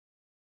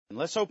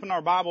Let's open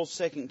our Bibles,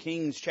 2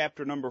 Kings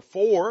chapter number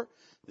 4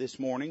 this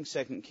morning.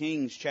 2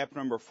 Kings chapter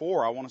number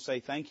 4. I want to say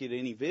thank you to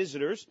any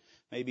visitors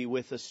maybe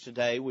with us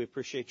today. We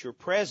appreciate your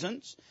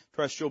presence.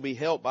 Trust you'll be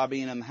helped by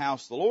being in the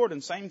house of the Lord.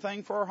 And same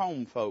thing for our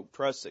home folk.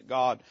 Trust that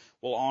God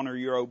will honor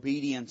your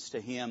obedience to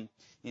Him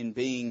in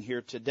being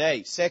here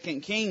today.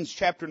 2 Kings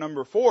chapter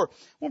number 4. I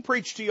want to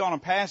preach to you on a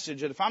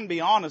passage that, if I'm to be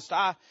honest,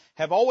 I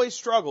have always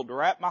struggled to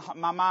wrap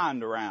my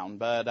mind around.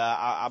 But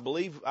I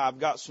believe I've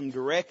got some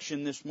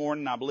direction this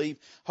morning. I believe,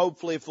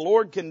 hopefully, if the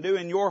Lord can do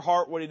in your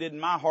heart what He did in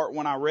my heart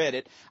when I read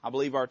it, I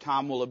believe our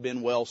time will have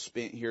been well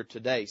spent here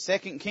today.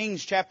 2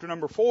 Kings chapter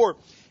number 4,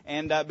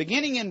 and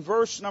beginning in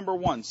verse number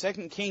 1. 2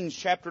 Kings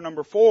chapter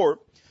number 4,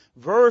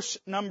 verse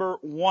number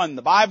 1.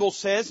 The Bible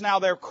says, "Now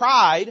there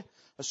cried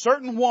a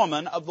certain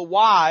woman of the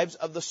wives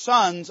of the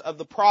sons of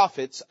the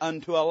prophets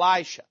unto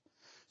Elisha,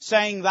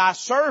 saying, Thy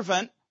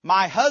servant,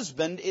 my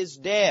husband, is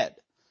dead.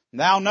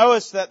 Thou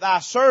knowest that thy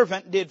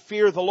servant did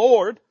fear the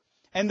Lord,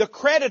 and the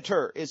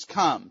creditor is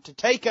come to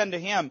take unto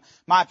him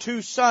my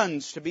 2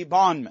 sons to be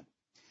bondmen.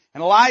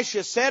 And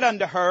Elisha said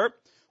unto her,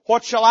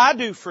 What shall I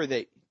do for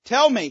thee?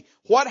 Tell me,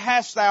 what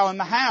hast thou in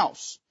the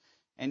house?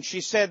 And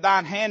she said,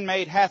 Thine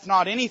handmaid hath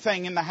not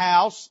anything in the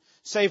house,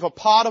 save a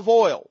pot of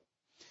oil.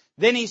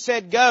 Then he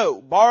said, Go,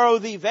 borrow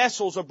thee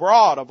vessels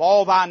abroad of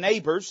all thy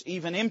neighbors,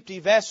 even empty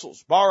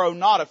vessels, borrow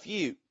not a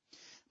few.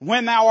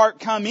 When thou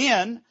art come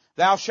in,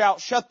 thou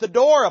shalt shut the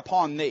door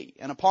upon thee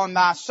and upon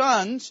thy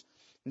sons,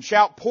 and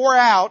shalt pour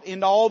out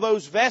into all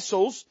those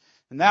vessels,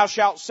 and thou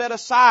shalt set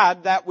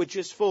aside that which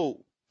is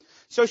full.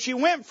 So she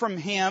went from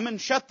him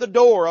and shut the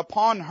door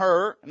upon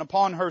her and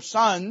upon her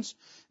sons,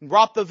 and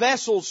brought the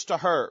vessels to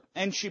her,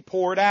 and she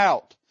poured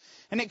out.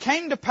 And it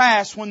came to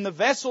pass, when the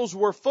vessels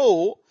were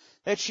full,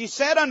 that she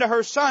said unto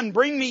her son,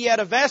 Bring me yet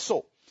a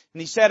vessel.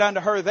 And he said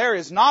unto her, There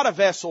is not a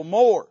vessel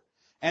more.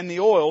 And the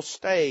oil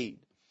stayed.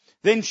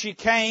 Then she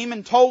came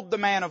and told the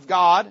man of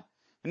God,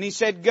 and he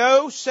said,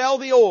 Go, sell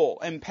the oil,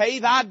 and pay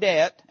thy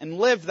debt, and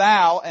live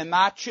thou and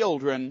thy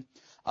children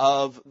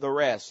of the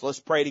rest." Let's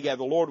pray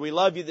together. Lord, we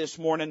love you this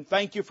morning.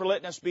 Thank you for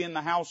letting us be in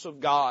the house of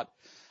God.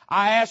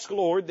 I ask,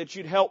 Lord, that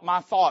you'd help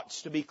my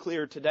thoughts to be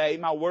clear today,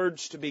 my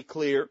words to be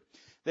clear,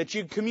 that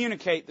you'd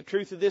communicate the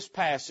truth of this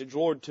passage,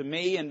 Lord, to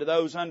me and to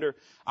those under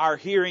our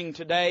hearing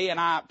today. And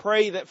I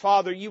pray that,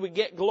 Father, you would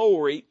get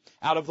glory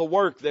out of the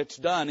work that's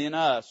done in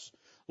us.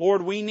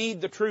 Lord, we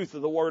need the truth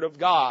of the Word of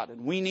God,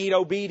 and we need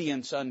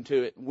obedience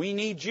unto it. We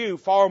need you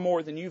far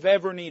more than you've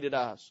ever needed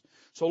us.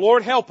 So,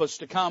 Lord, help us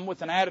to come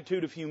with an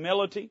attitude of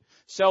humility,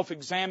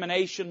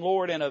 self-examination,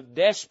 Lord, and of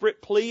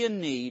desperate plea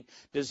and need,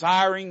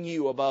 desiring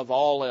you above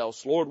all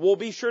else. Lord, we'll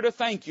be sure to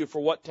thank you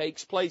for what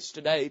takes place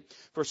today,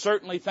 for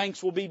certainly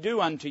thanks will be due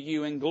unto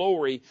you and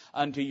glory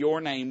unto your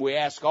name. We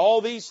ask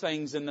all these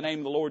things in the name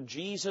of the Lord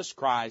Jesus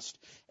Christ.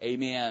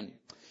 Amen.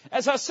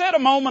 As I said a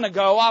moment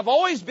ago, I've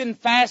always been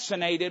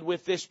fascinated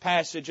with this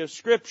passage of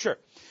Scripture.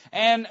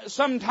 And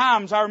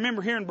sometimes I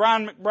remember hearing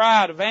Brian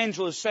McBride,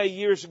 evangelist, say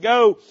years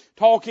ago,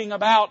 talking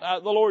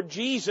about the Lord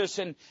Jesus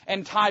and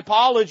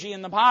typology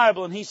in the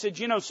Bible. And he said,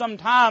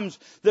 sometimes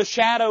the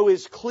shadow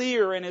is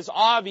clear and is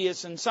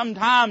obvious, and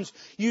sometimes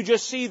you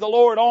just see the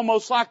Lord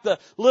almost like the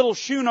little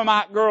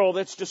Shunammite girl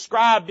that's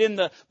described in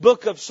the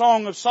book of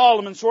Song of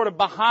Solomon, sort of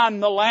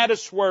behind the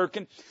lattice work.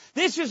 And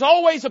this is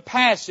always a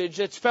passage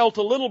that's felt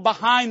a little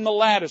behind the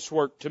lattice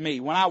work to me.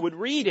 When I would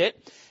read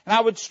it, and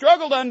I would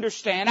struggle to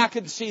understand, I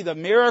can see the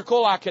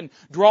miracle, I can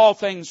draw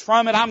things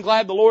from it. I'm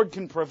glad the Lord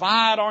can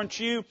provide, aren't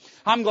you?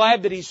 I'm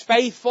glad that He's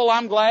faithful.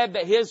 I'm glad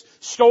that His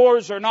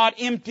stores are not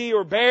empty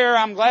or bare.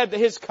 I'm glad that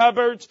His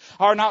cupboards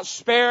are not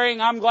sparing.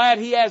 I'm glad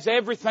He has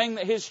everything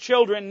that His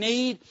children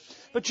need.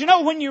 But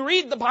when you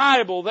read the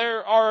Bible,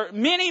 there are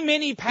many,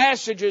 many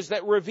passages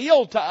that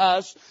reveal to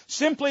us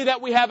simply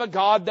that we have a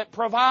God that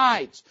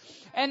provides.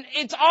 And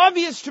it's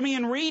obvious to me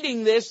in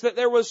reading this that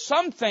there was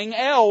something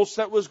else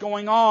that was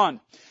going on.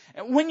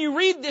 When you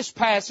read this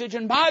passage,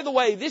 and by the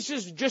way, this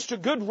is just a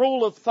good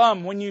rule of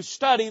thumb when you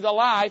study the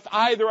life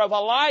either of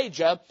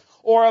Elijah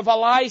or of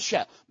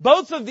Elisha.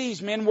 Both of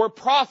these men were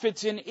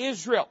prophets in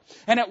Israel.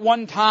 And at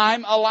one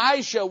time,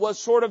 Elisha was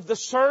sort of the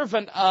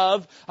servant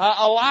of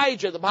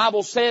Elijah. The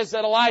Bible says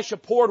that Elisha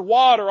poured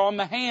water on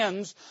the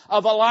hands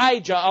of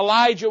Elijah.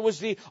 Elijah was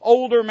the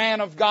older man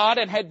of God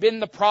and had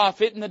been the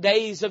prophet in the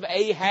days of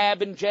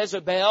Ahab and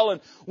Jezebel.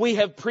 And we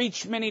have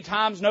preached many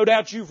times, no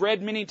doubt you've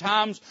read many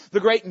times, the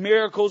great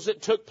miracles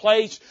that took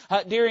place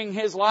during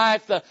his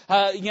life.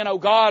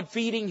 God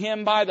feeding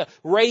him by the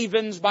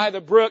ravens by the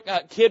brook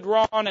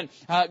Kidron, and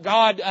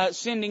God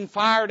sending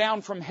fire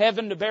down from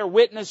heaven to bear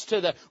witness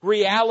to the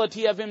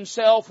reality of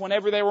Himself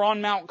whenever they were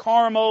on Mount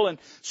Carmel, and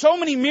so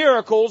many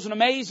miracles and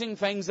amazing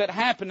things that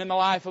happened in the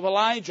life of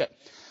Elijah.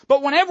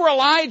 But whenever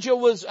Elijah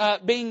was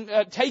being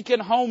taken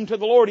home to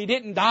the Lord, he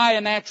didn't die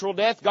a natural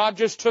death. God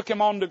just took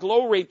him on to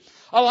glory.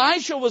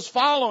 Elisha was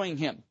following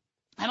him.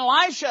 And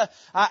Elisha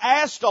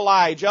asked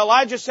Elijah.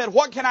 Elijah said,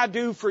 what can I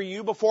do for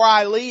you before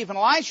I leave? And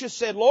Elisha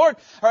said,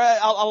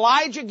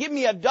 Elijah, give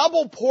me a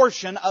double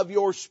portion of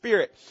your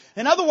Spirit.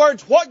 In other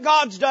words, what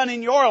God's done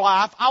in your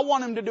life, I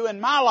want Him to do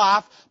in my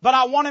life, but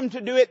I want Him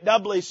to do it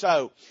doubly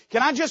so.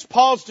 Can I just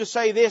pause to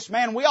say this?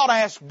 Man, we ought to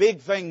ask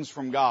big things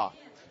from God.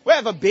 We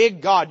have a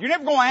big God. You're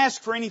never going to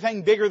ask for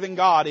anything bigger than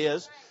God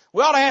is.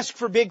 We ought to ask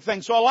for big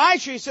things. So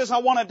Elisha, he says, I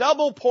want a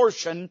double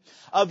portion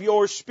of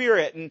your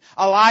Spirit. And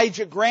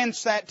Elijah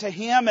grants that to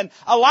him. And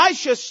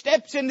Elisha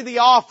steps into the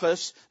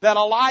office that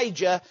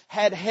Elijah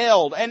had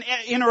held. And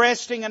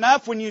interesting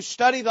enough, when you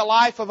study the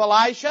life of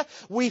Elisha,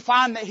 we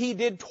find that he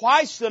did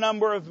twice the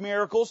number of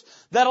miracles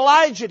that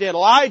Elijah did.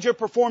 Elijah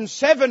performed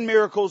 7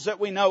 miracles that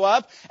we know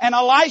of, and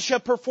Elisha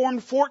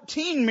performed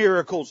 14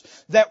 miracles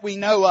that we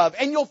know of.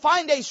 And you'll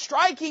find a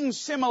striking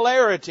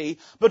similarity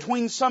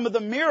between some of the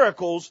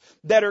miracles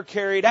that are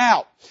carried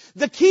out.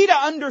 The key to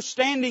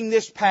understanding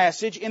this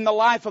passage in the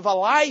life of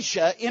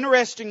Elisha,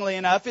 interestingly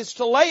enough, is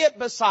to lay it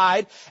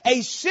beside a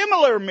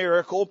similar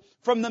miracle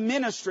from the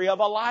ministry of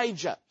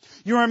Elijah.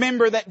 You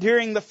remember that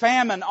during the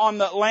famine on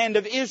the land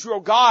of Israel,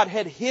 God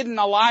had hidden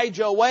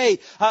Elijah away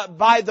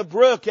by the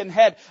brook and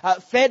had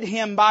fed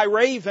him by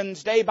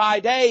ravens day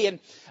by day. And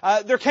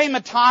there came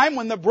a time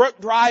when the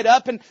brook dried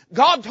up, and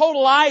God told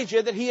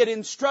Elijah that He had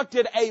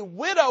instructed a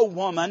widow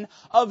woman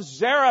of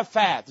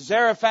Zarephath.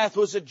 Zarephath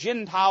was a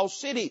Gentile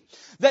city.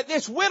 That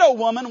this widow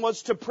woman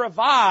was to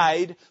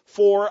provide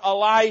for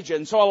Elijah.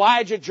 And so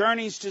Elijah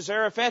journeys to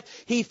Zarephath.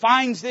 He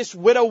finds this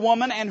widow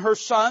woman and her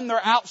son.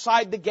 They're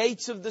outside the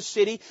gates of the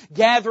city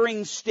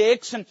gathering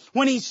sticks. And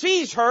when he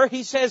sees her,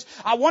 he says,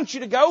 I want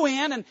you to go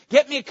in and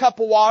get me a cup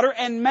of water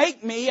and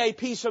make me a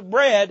piece of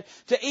bread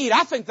to eat.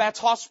 I think that's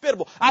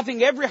hospitable. I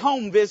think every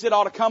home visit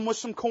ought to come with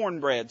some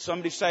cornbread.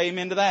 Somebody say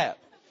amen to that.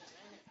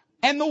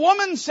 And the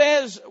woman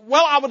says,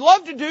 well, I would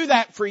love to do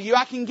that for you.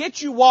 I can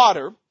get you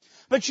water.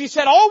 But she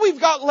said, all we've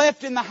got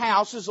left in the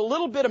house is a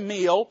little bit of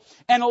meal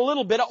and a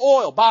little bit of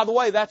oil. By the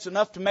way, that's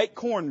enough to make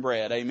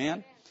cornbread.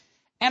 Amen.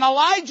 And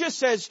Elijah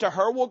says to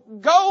her, well,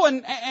 go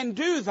and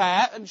do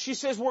that. And she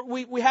says,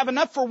 we have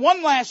enough for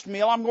one last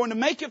meal. I'm going to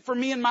make it for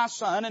me and my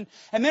son.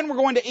 And then we're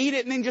going to eat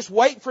it and then just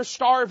wait for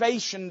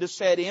starvation to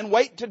set in,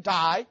 wait to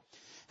die.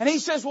 And he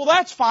says, well,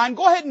 that's fine.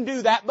 Go ahead and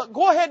do that. But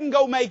go ahead and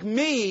go make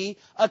me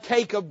a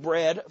cake of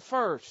bread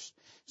first.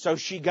 So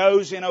she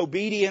goes in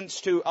obedience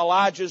to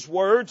Elijah's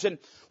words. And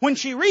when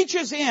she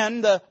reaches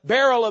in the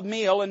barrel of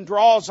meal and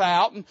draws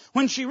out, and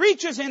when she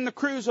reaches in the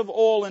cruse of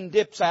oil and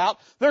dips out,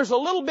 there's a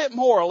little bit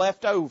more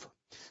left over.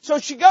 So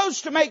she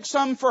goes to make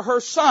some for her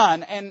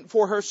son and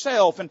for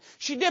herself, and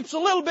she dips a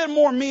little bit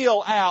more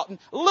meal out and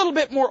a little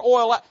bit more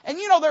oil out. And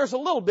there's a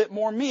little bit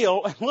more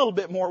meal and a little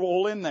bit more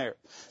oil in there.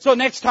 So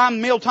next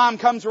time mealtime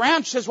comes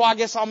around, she says, well, I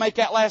guess I'll make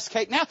that last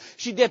cake now.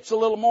 She dips a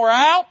little more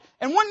out,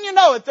 and wouldn't you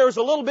know it, there's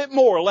a little bit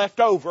more left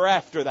over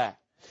after that.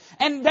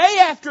 And day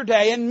after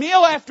day and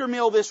meal after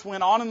meal this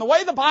went on. And the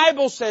way the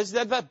Bible says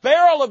that the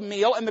barrel of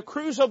meal and the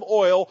cruse of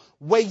oil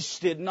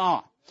wasted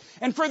not.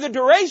 And for the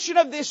duration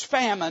of this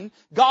famine,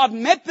 God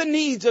met the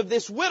needs of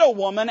this widow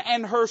woman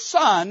and her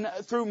son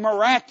through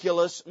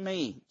miraculous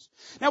means.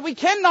 Now we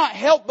cannot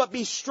help but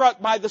be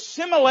struck by the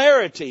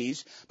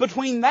similarities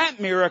between that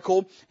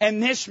miracle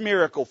and this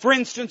miracle. For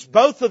instance,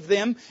 both of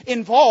them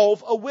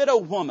involve a widow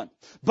woman.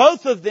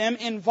 Both of them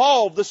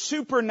involve the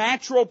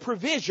supernatural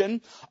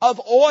provision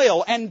of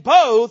oil, and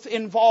both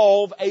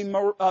involve a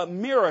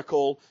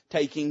miracle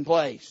taking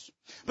place.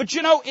 But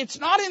it's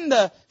not in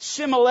the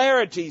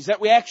similarities that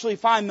we actually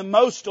find the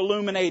most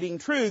illuminating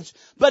truths,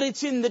 but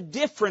it's in the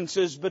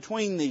differences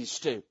between these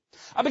two.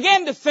 I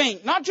began to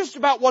think not just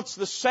about what's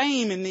the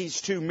same in these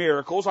two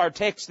miracles, our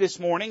text this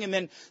morning, and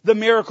then the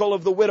miracle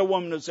of the widow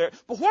woman of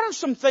Zarephath, but what are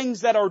some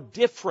things that are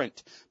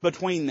different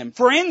between them?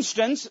 For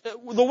instance,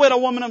 the widow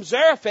woman of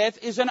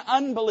Zarephath is an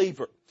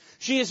unbeliever.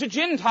 She is a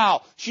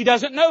Gentile. She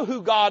doesn't know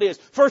who God is.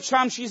 First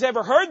time she's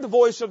ever heard the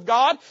voice of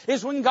God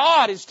is when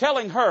God is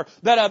telling her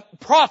that a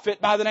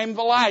prophet by the name of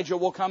Elijah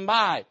will come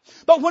by.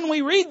 But when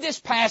we read this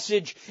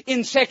passage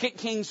in 2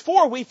 Kings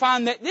 4, we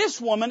find that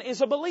this woman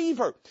is a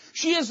believer.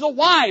 She is the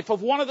wife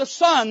of one of the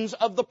sons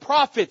of the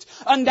prophets.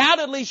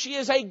 Undoubtedly, she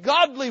is a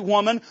godly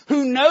woman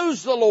who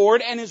knows the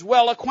Lord and is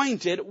well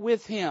acquainted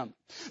with Him.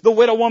 The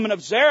widow woman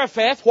of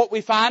Zarephath, what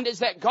we find is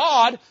that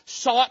God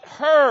sought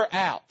her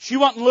out. She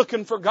wasn't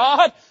looking for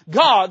God.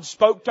 God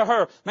spoke to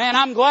her. Man,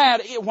 I'm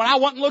glad when I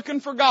wasn't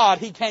looking for God,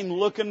 He came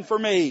looking for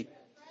me.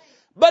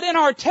 But in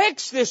our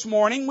text this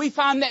morning, we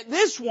find that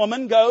this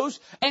woman goes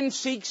and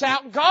seeks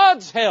out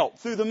God's help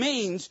through the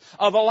means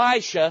of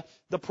Elisha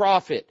the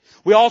prophet.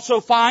 We also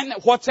find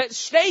that what's at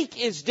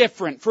stake is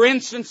different. For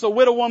instance, the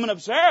widow woman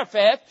of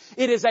Zarephath,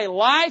 it is a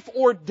life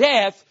or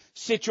death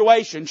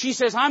situation. She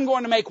says, I'm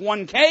going to make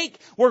one cake,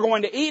 we're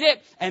going to eat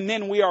it, and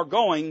then we are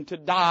going to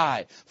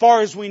die. Far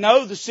as we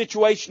know, the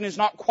situation is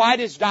not quite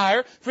as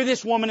dire for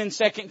this woman in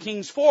 2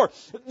 Kings 4.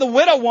 The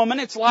widow woman,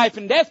 it's life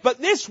and death, but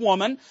this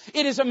woman,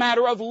 it is a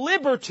matter of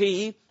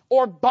liberty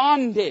or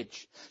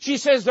bondage. She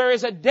says there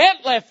is a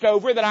debt left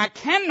over that I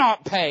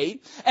cannot pay,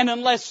 and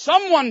unless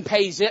someone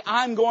pays it,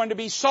 I'm going to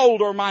be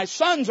sold, or my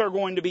sons are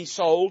going to be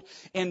sold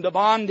into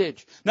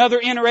bondage. Another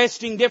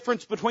interesting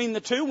difference between the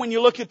two, when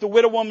you look at the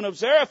widow woman of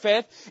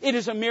Zarephath, it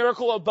is a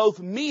miracle of both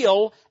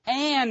meal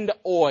and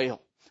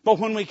oil. But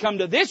when we come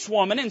to this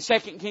woman in 2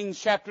 Kings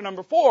chapter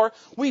number 4,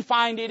 we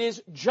find it is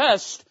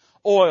just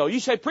oil. You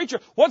say, preacher,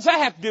 what's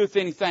that have to do with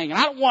anything? And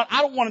I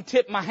don't want to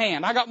tip my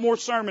hand. I got more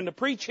sermon to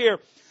preach here.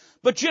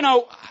 But you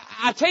know,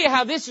 I tell you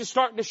how this is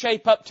starting to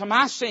shape up to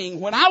my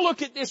seeing. When I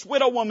look at this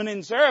widow woman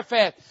in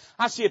Zarephath,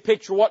 I see a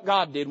picture of what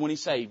God did when He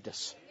saved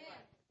us.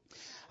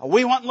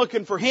 We weren't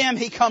looking for Him,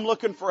 He come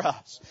looking for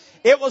us.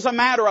 It was a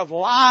matter of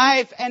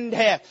life and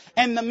death.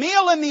 And the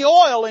meal and the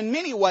oil in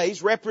many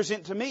ways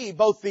represent to me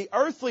both the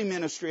earthly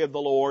ministry of the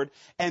Lord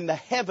and the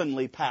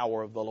heavenly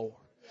power of the Lord.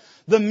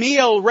 The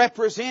meal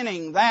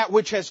representing that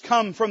which has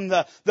come from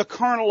the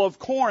kernel of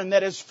corn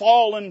that has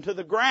fallen to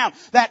the ground.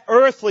 That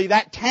earthly,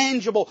 that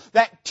tangible,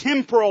 that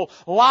temporal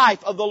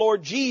life of the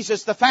Lord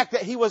Jesus. The fact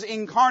that He was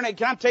incarnate.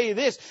 Can I tell you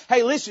this?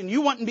 Hey, listen,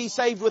 you wouldn't be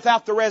saved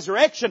without the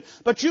resurrection,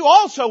 but you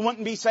also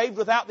wouldn't be saved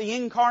without the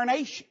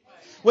incarnation.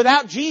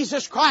 Without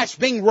Jesus Christ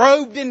being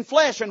robed in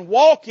flesh and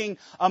walking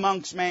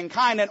amongst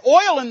mankind. And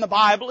oil in the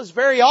Bible is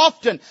very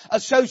often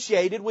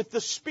associated with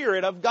the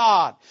Spirit of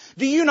God.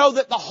 Do you know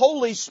that the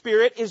Holy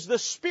Spirit is the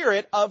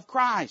Spirit of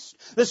Christ?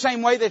 The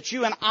same way that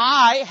you and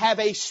I have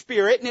a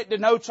spirit and it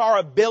denotes our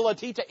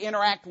ability to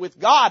interact with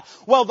God.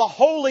 Well, the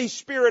Holy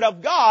Spirit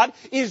of God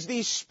is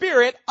the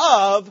Spirit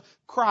of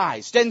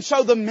Christ. And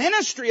so the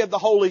ministry of the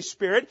Holy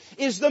Spirit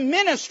is the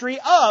ministry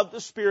of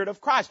the Spirit of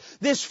Christ.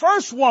 This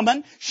first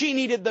woman, she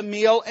needed the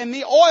meal and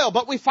the oil.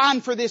 But we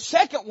find for this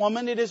second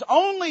woman, it is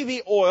only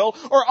the oil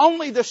or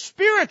only the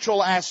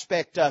spiritual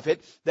aspect of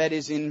it that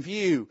is in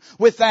view.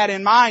 With that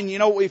in mind, you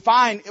know what we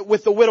find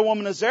with the widow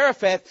woman of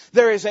Zarephath,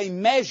 there is a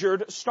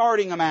measured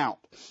starting amount.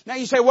 Now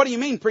you say, what do you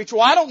mean, preacher?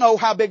 Well, I don't know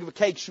how big of a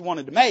cake she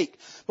wanted to make.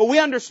 But we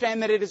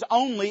understand that it is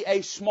only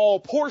a small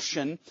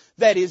portion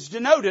that is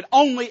denoted.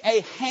 Only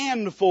a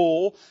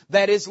handful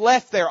that is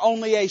left there.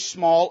 Only a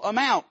small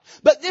amount.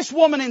 But this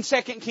woman in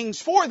 2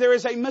 Kings 4, there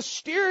is a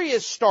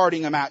mysterious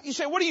starting amount. You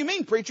say, what do you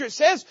mean, preacher? It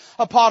says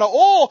a pot of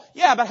oil.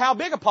 Yeah, but how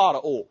big a pot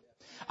of oil?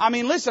 I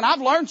mean, listen,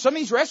 I've learned some of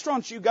these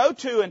restaurants you go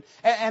to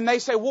and they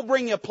say, we'll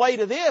bring you a plate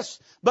of this.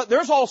 But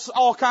there's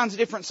all kinds of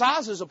different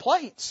sizes of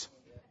plates.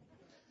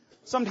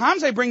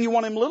 Sometimes they bring you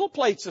one of them little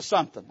plates of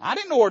something. I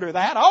didn't order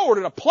that. I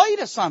ordered a plate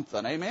of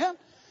something. Amen.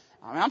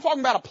 I mean, I'm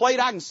talking about a plate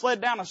I can sled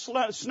down a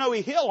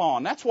snowy hill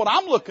on. That's what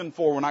I'm looking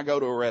for when I go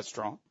to a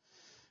restaurant.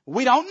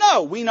 We don't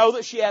know. We know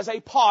that she has a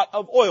pot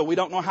of oil. We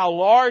don't know how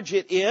large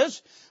it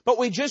is, but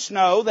we just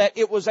know that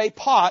it was a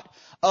pot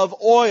of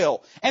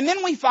oil. And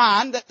then we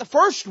find that the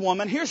first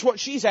woman, here's what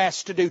she's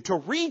asked to do, to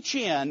reach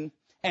in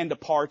and to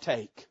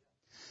partake.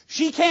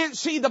 She can't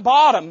see the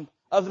bottom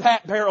of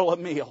that barrel of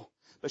meal.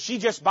 But she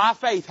just by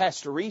faith has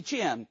to reach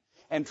in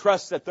and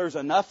trust that there's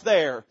enough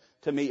there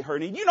to meet her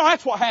need. You know,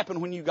 that's what happened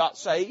when you got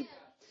saved.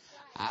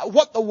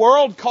 What the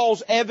world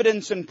calls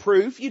evidence and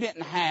proof you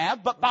didn't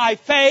have, but by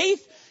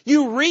faith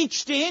you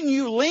reached in,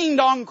 you leaned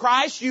on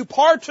Christ, you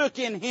partook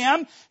in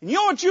Him, and you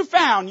know what you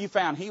found? You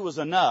found He was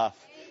enough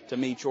to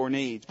meet your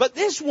needs. But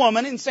this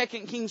woman in 2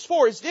 Kings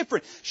 4 is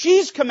different.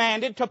 She's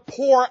commanded to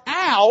pour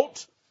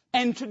out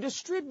and to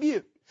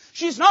distribute.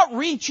 She's not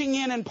reaching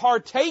in and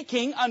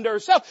partaking unto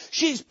herself.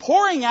 She's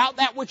pouring out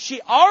that which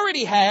she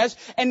already has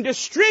and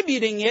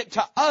distributing it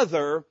to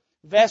other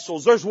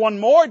vessels. There's one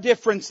more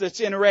difference that's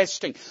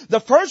interesting. The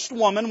first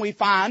woman, we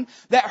find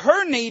that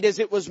her need as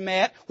it was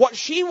met, what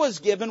she was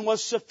given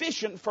was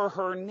sufficient for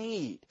her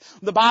need.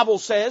 The Bible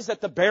says that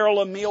the barrel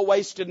of meal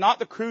wasted not,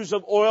 the cruse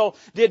of oil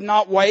did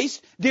not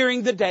waste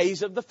during the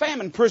days of the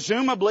famine.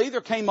 Presumably there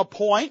came a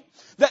point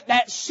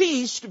that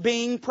ceased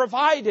being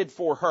provided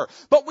for her.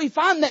 But we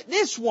find that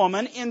this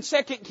woman in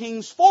 2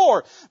 Kings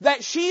 4,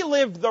 that she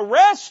lived the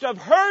rest of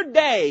her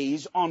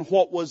days on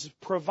what was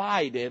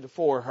provided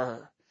for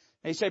her.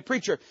 They say,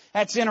 preacher,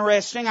 that's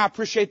interesting. I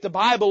appreciate the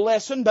Bible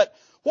lesson, but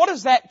what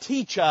does that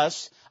teach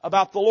us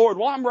about the Lord?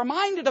 Well, I'm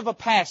reminded of a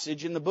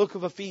passage in the book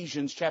of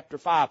Ephesians chapter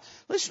 5.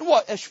 Listen to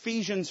what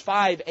Ephesians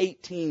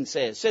 5:18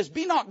 says. It says,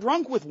 be not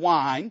drunk with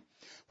wine,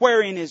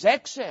 wherein is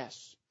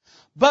excess,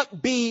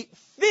 but be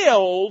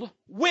filled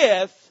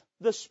with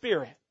the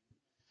Spirit.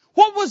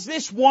 What was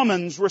this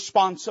woman's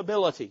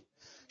responsibility?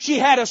 She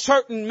had a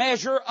certain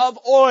measure of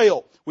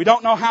oil. We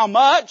don't know how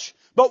much,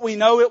 but we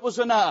know it was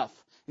enough.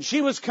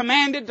 She was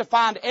commanded to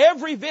find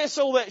every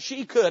vessel that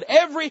she could,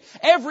 every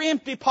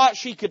empty pot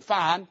she could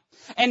find,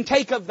 and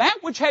take of that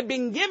which had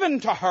been given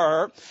to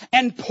her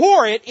and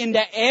pour it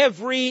into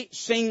every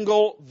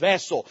single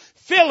vessel,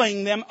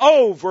 filling them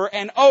over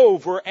and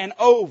over and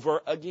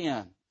over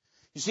again.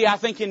 You see, I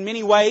think in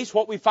many ways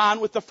what we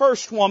find with the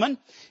first woman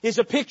is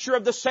a picture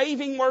of the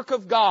saving work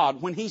of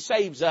God when He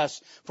saves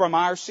us from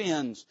our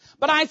sins.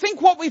 But I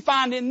think what we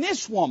find in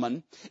this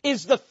woman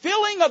is the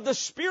filling of the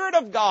Spirit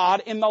of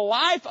God in the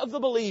life of the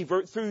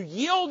believer through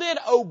yielded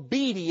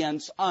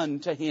obedience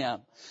unto Him.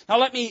 Now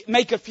let me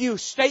make a few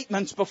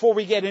statements before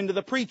we get into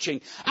the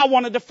preaching. I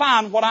want to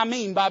define what I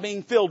mean by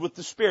being filled with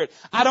the Spirit.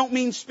 I don't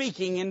mean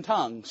speaking in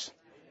tongues.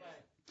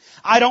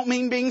 I don't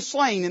mean being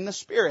slain in the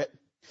Spirit.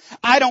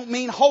 I don't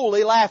mean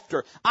holy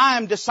laughter. I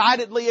am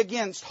decidedly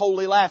against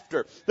holy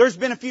laughter. There's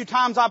been a few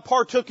times I've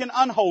partook in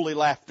unholy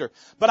laughter,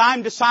 but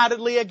I'm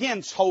decidedly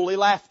against holy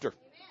laughter.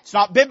 It's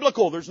not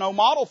biblical. There's no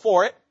model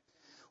for it.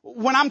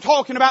 When I'm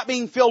talking about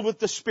being filled with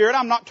the Spirit,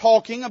 I'm not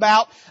talking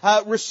about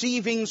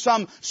receiving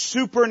some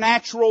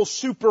supernatural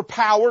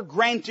superpower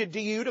granted to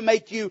you to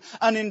make you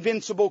an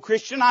invincible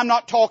Christian. I'm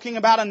not talking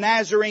about a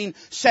Nazarene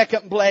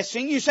second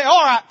blessing. You say,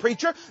 all right,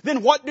 preacher,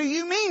 then what do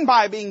you mean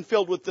by being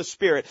filled with the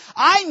Spirit?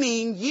 I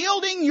mean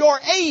yielding your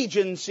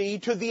agency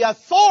to the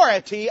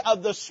authority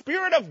of the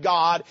Spirit of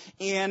God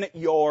in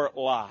your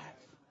life.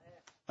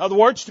 In other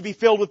words, to be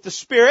filled with the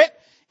Spirit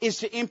is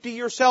to empty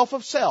yourself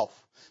of self.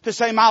 To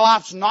say my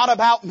life's not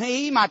about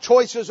me, my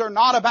choices are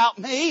not about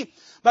me,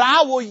 but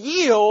I will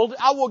yield,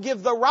 I will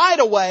give the right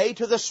of way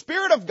to the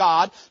Spirit of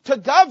God to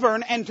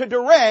govern and to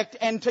direct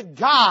and to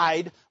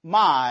guide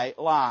my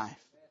life.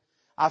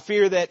 I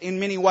fear that in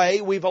many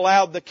ways we've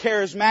allowed the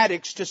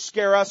charismatics to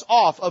scare us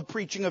off of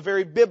preaching a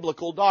very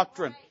biblical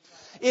doctrine.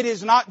 It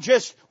is not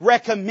just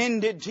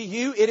recommended to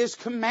you, it is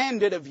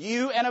commanded of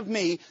you and of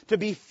me to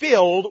be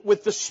filled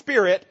with the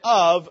Spirit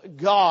of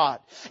God.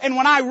 And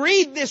when I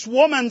read this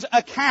woman's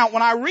account,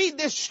 when I read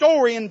this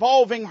story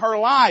involving her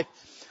life,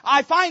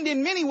 I find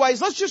in many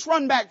ways, let's just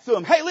run back through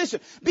them. Hey,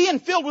 listen, being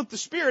filled with the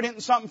Spirit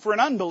isn't something for an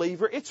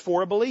unbeliever, it's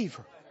for a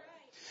believer.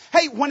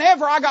 Hey,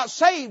 whenever I got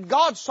saved,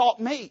 God sought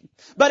me.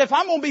 But if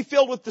I'm going to be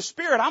filled with the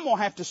Spirit, I'm going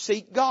to have to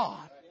seek God.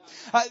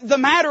 The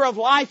matter of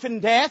life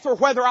and death, or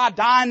whether I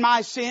die in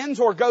my sins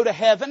or go to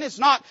heaven, is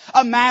not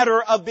a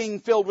matter of being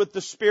filled with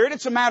the Spirit.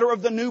 It's a matter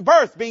of the new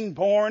birth, being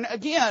born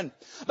again.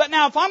 But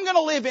now if I'm going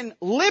to live in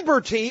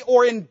liberty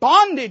or in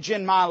bondage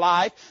in my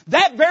life,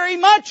 that very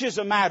much is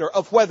a matter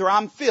of whether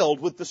I'm filled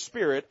with the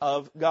Spirit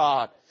of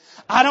God.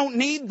 I don't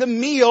need the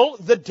meal,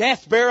 the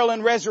death, burial,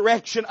 and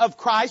resurrection of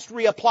Christ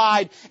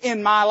reapplied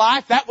in my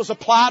life. That was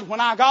applied when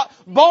I got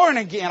born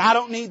again. I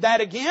don't need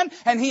that again,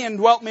 and He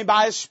indwelt me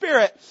by His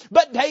Spirit.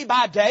 But day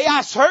by day,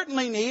 I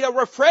certainly need a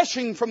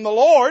refreshing from the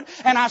Lord,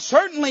 and I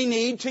certainly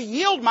need to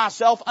yield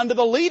myself under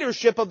the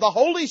leadership of the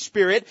Holy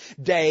Spirit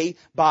day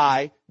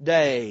by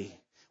day.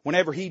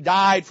 Whenever He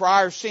died for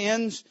our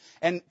sins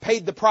and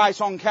paid the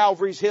price on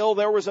Calvary's Hill,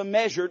 there was a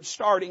measured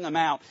starting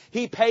amount.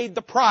 He paid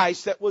the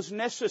price that was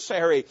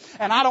necessary.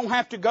 And I don't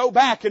have to go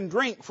back and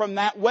drink from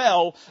that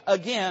well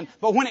again.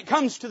 But when it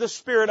comes to the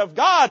Spirit of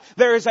God,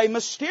 there is a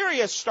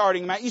mysterious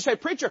starting amount. You say,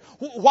 preacher,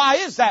 why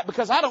is that?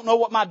 Because I don't know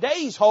what my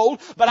days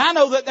hold, but I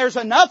know that there's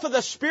enough of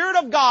the Spirit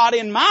of God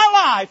in my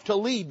life to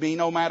lead me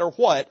no matter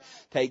what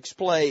takes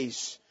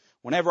place.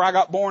 Whenever I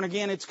got born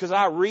again, it's because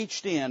I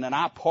reached in and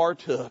I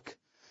partook.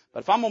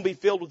 But if I'm going to be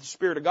filled with the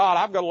Spirit of God,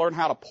 I've got to learn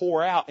how to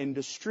pour out and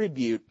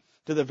distribute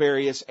to the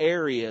various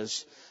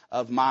areas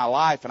of my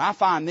life. And I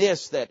find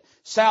this, that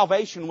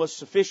salvation was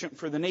sufficient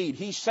for the need.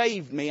 He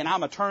saved me and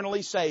I'm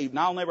eternally saved and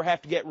I'll never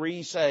have to get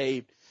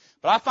re-saved.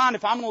 But I find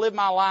if I'm going to live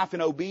my life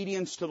in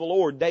obedience to the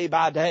Lord day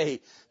by day,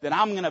 then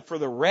I'm going to, for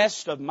the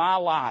rest of my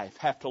life,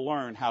 have to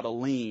learn how to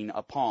lean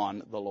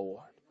upon the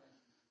Lord.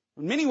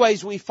 In many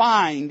ways we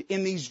find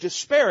in these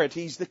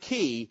disparities the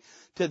key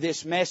to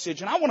this message.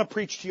 And I want to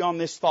preach to you on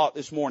this thought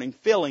this morning,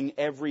 filling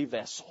every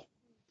vessel.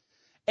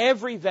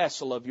 Every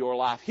vessel of your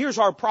life. Here's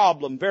our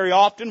problem. Very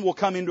often we'll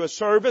come into a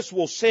service,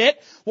 we'll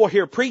sit, we'll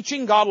hear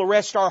preaching, God will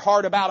arrest our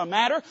heart about a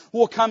matter,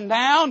 we'll come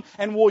down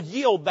and we'll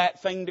yield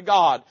that thing to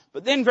God.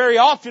 But then very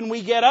often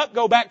we get up,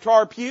 go back to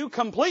our pew,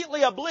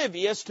 completely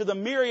oblivious to the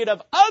myriad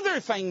of other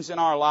things in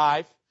our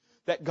life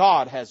that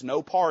God has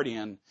no part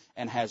in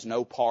and has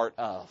no part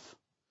of.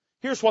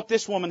 Here's what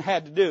this woman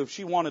had to do if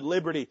she wanted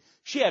liberty.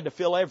 She had to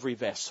fill every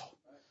vessel.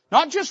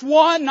 Not just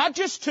one, not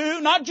just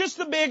two, not just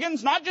the big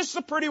ones, not just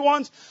the pretty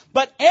ones,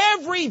 but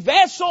every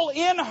vessel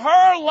in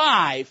her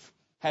life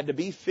had to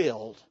be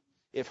filled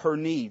if her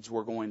needs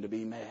were going to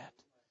be met.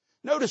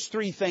 Notice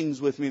three things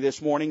with me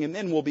this morning and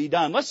then we'll be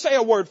done. Let's say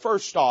a word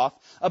first off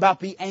about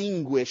the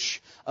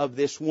anguish of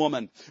this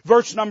woman.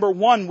 Verse number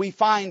 1, we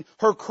find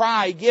her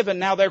cry given.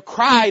 Now there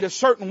cried a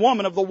certain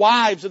woman of the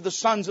wives of the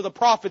sons of the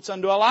prophets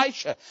unto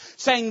Elisha,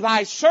 saying,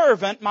 Thy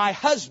servant, my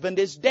husband,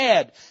 is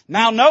dead.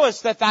 Now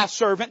knowest that thy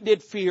servant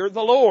did fear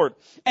the Lord.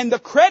 And the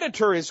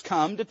creditor is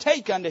come to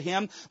take unto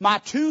him my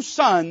 2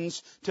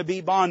 sons to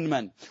be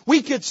bondmen.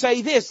 We could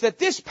say this, that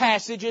this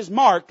passage is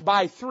marked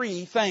by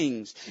 3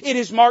 things. It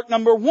is marked,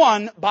 number 1,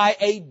 by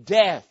a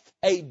death,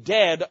 a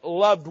dead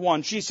loved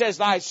one. She says,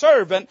 Thy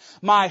servant,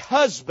 my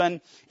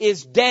husband,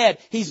 is dead.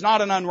 He's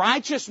not an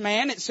unrighteous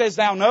man. It says,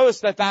 Thou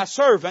knowest that thy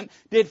servant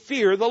did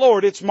fear the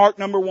Lord. It's marked,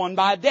 number 1,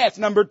 by death.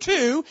 Number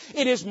 2,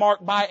 it is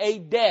marked by a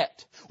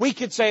debt. We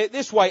could say it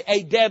this way,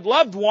 a dead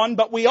loved one,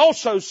 but we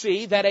also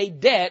see that a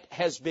debt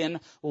has been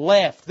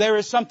left. There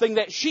is something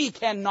that she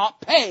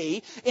cannot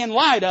pay in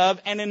light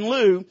of and in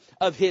lieu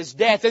of his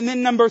death. And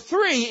then number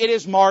 3, it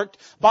is marked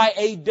by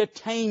a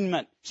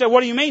detainment. So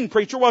what do you mean,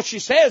 preacher? Well, she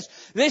says,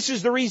 this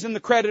is the reason the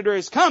creditor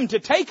has come, to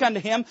take unto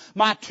him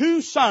my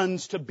 2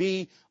 sons to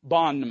be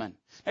bondmen.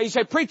 Now you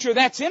say, preacher,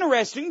 that's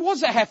interesting. What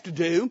does that have to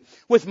do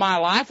with my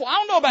life? Well, I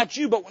don't know about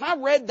you, but when I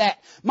read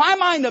that, my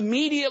mind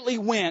immediately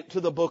went to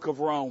the book of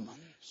Romans.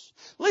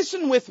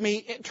 Listen with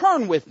me,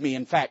 turn with me,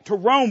 in fact, to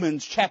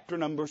Romans chapter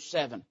number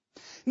 7.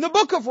 In the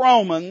book of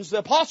Romans, the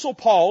Apostle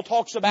Paul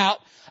talks about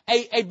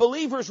a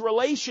believer's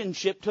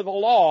relationship to the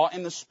law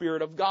and the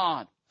Spirit of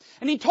God.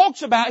 And he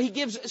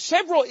gives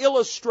several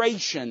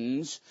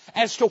illustrations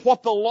as to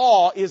what the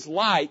law is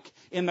like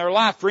in their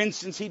life. For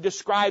instance, he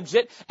describes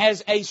it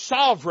as a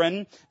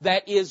sovereign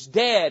that is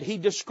dead. He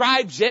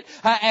describes it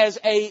as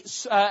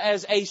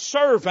a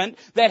servant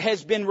that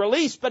has been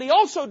released. But he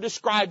also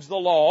describes the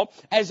law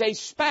as a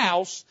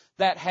spouse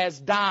that has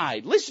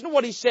died. Listen to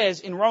what he says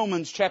in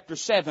Romans chapter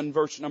 7,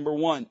 verse number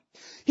 1.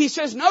 He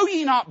says, "Know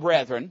ye not,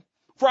 brethren,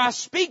 for I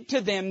speak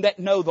to them that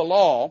know the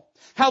law,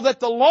 how that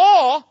the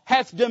law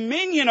hath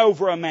dominion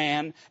over a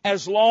man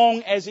as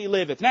long as he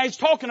liveth." Now he's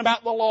talking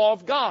about the law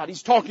of God.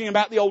 He's talking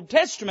about the Old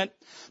Testament,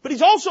 but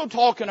he's also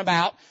talking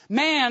about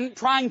man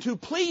trying to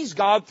please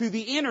God through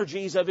the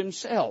energies of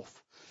himself.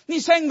 And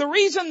he's saying the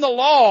reason the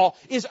law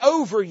is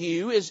over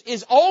you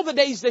is all the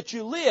days that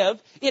you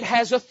live, it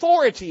has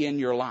authority in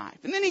your life.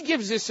 And then he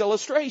gives this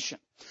illustration.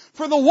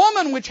 "For the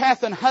woman which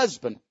hath an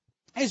husband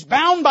is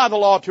bound by the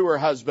law to her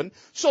husband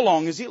so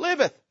long as he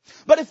liveth.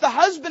 But if the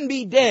husband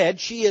be dead,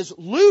 she is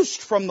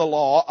loosed from the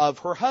law of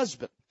her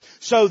husband.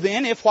 So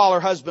then, if while her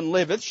husband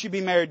liveth, she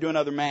be married to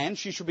another man,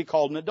 she shall be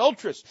called an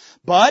adulteress.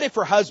 But if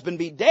her husband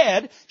be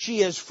dead,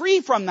 she is free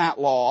from that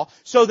law,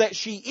 so that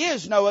she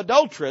is no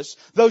adulteress,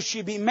 though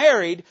she be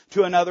married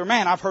to another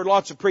man." I've heard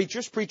lots of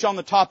preachers preach on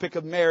the topic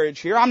of marriage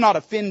here. I'm not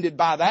offended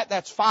by that.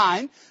 That's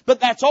fine. But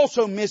that's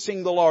also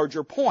missing the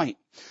larger point.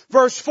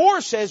 Verse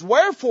 4 says,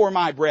 "Wherefore,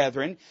 my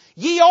brethren,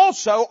 ye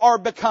also are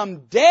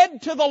become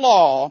dead to the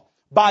law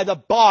by the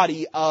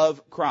body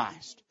of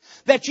Christ,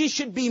 that ye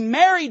should be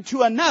married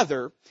to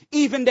another,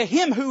 even to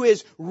him who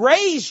is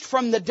raised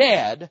from the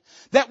dead,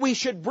 that we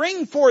should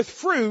bring forth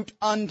fruit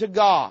unto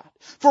God.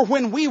 For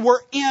when we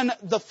were in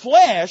the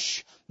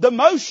flesh, the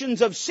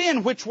motions of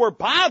sin which were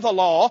by the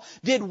law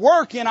did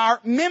work in our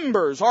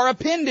members, our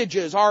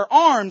appendages, our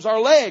arms,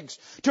 our legs,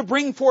 to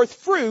bring forth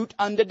fruit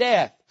unto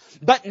death.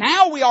 But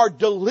now we are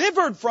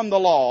delivered from the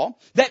law,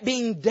 that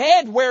being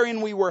dead wherein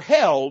we were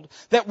held,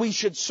 that we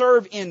should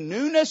serve in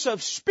newness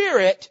of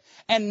spirit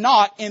and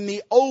not in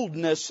the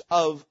oldness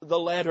of the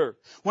letter."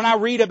 When I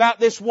read about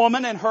this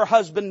woman and her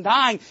husband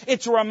dying,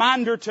 it's a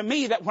reminder to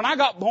me that when I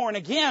got born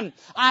again,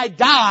 I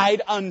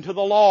died unto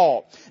the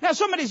law. Now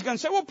somebody's going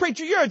to say, "Well,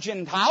 preacher, you're a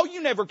Gentile.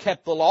 You never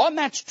kept the law." And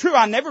that's true.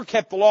 I never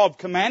kept the law of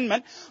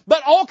commandment.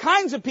 But all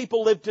kinds of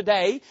people live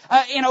today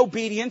in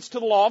obedience to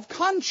the law of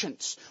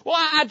conscience. Well,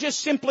 I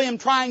just simply am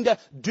trying to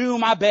do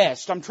my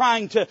best. I'm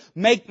trying to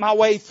make my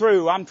way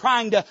through. I'm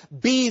trying to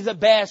be the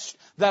best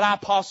that I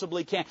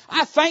possibly can.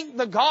 I thank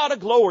the God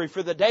of glory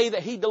for the day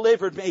that He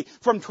delivered me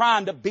from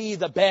trying to be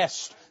the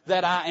best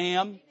that I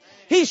am.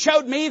 He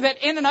showed me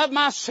that in and of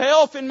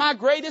myself, in my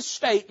greatest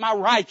state, my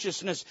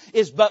righteousness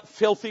is but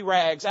filthy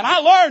rags. And I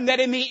learned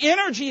that in the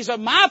energies of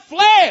my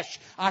flesh,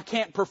 I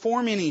can't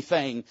perform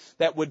anything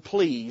that would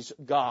please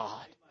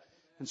God.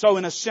 And so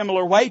in a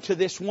similar way to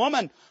this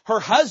woman, her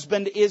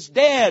husband is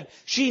dead.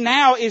 She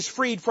now is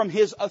freed from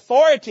his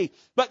authority.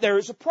 But there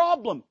is a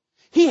problem.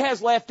 He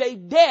has left a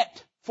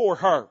debt for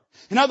her.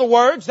 In other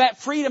words, that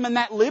freedom and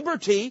that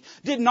liberty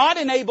did not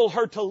enable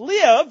her to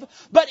live,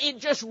 but it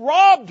just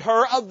robbed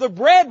her of the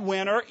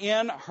breadwinner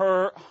in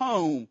her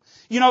home.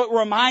 You know, it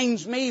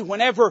reminds me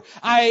whenever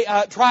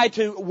I try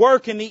to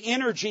work in the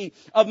energy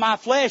of my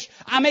flesh,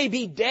 I may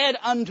be dead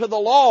unto the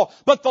law,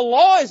 but the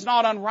law is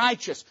not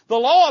unrighteous. The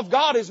law of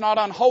God is not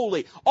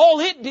unholy. All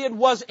it did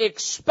was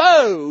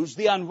expose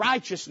the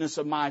unrighteousness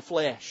of my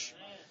flesh.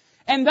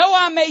 And though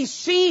I may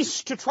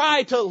cease to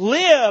try to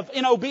live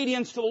in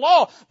obedience to the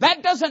law,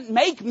 that doesn't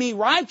make me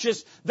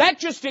righteous. That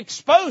just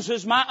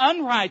exposes my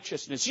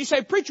unrighteousness. You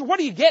say, "Preacher, what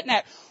are you getting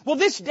at?" Well,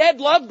 this dead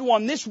loved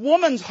one, this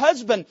woman's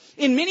husband,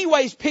 in many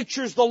ways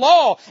pictures the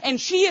law, and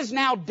she is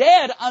now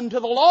dead unto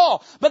the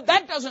law. But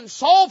that doesn't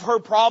solve her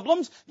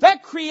problems.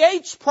 That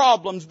creates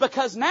problems,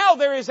 because now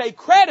there is a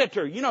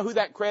creditor. You know who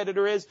that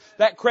creditor is?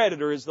 That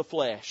creditor is the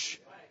flesh.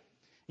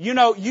 You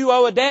know, you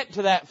owe a debt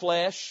to that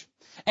flesh.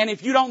 And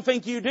if you don't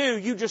think you do,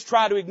 you just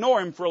try to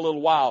ignore him for a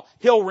little while.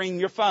 He'll ring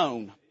your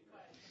phone.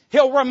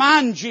 He'll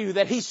remind you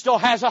that he still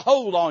has a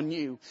hold on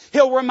you.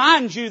 He'll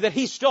remind you that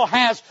he still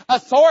has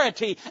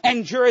authority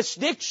and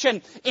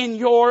jurisdiction in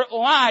your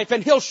life.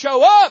 And he'll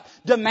show up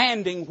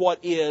demanding what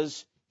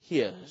is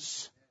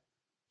his.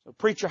 So,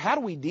 preacher, how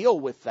do we deal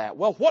with that?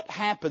 Well, what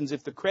happens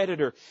if the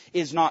creditor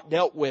is not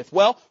dealt with?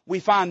 Well, we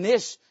find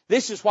this.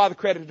 This is why the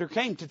creditor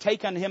came, to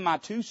take unto him my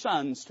 2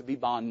 sons to be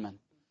bondmen.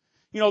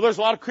 You know, there's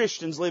a lot of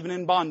Christians living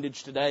in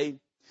bondage today.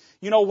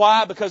 You know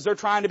why? Because they're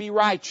trying to be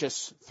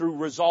righteous through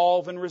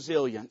resolve and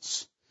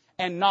resilience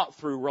and not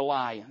through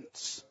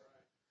reliance.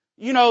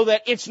 You know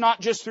that it's not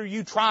just through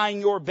you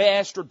trying your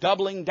best or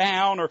doubling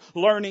down or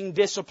learning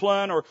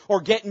discipline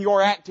or getting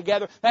your act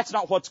together. That's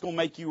not what's going to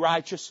make you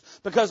righteous.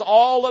 Because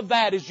all of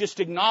that is just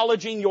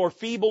acknowledging your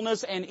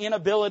feebleness and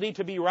inability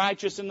to be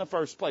righteous in the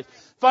first place.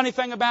 Funny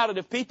thing about it,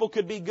 if people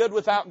could be good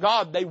without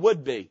God, they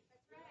would be.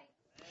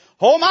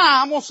 Oh my,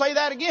 I'm going to say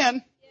that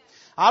again.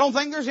 I don't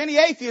think there's any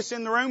atheists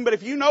in the room, but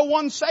if you know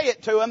one, say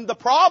it to them. The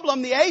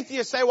problem, the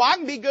atheists say, well, I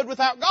can be good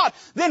without God.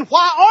 Then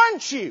why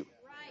aren't you?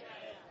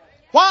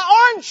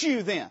 Why aren't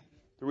you then?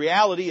 The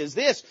reality is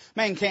this: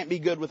 man can't be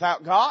good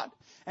without God,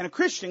 and a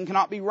Christian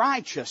cannot be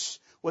righteous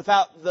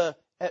without the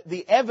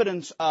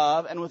evidence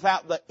of and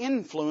without the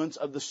influence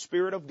of the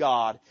Spirit of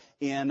God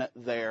in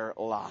their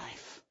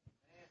life.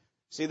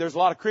 See, there's a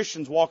lot of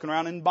Christians walking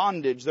around in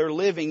bondage. They're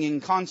living in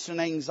constant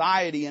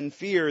anxiety and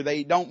fear.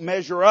 They don't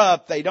measure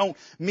up. They don't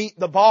meet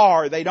the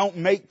bar. They don't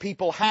make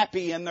people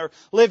happy. And they're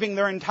living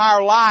their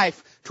entire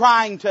life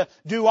trying to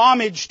do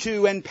homage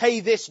to and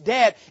pay this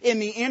debt in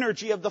the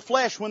energy of the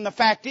flesh, when the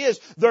fact is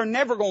they're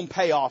never going to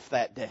pay off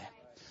that debt.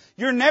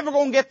 You're never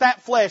going to get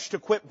that flesh to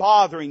quit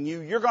bothering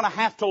you. You're going to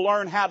have to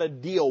learn how to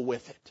deal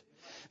with it.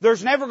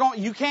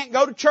 You can't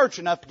go to church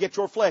enough to get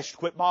your flesh to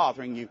quit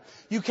bothering you.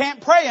 You can't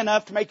pray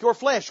enough to make your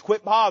flesh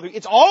quit bothering you.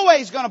 It's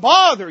always going to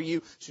bother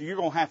you, so you're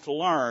going to have to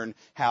learn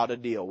how to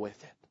deal with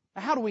it.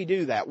 Now, how do we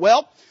do that?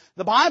 Well,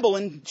 the Bible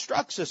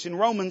instructs us in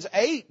Romans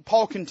 8.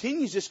 Paul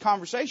continues this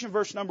conversation.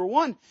 Verse number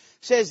 1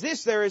 says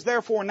this: there is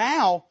therefore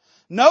now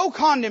no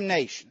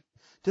condemnation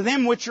to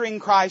them which are in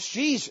Christ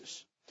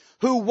Jesus,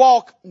 who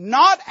walk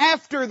not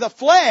after the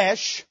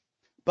flesh,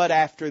 but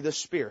after the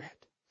Spirit.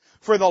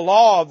 For the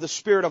law of the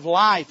Spirit of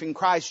life in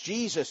Christ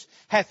Jesus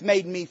hath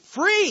made me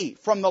free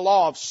from the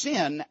law of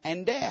sin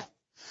and death.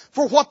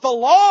 For what the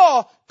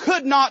law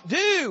could not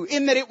do,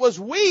 in that it was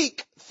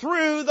weak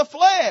through the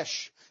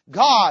flesh,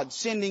 God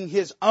sending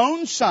His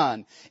own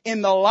Son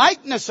in the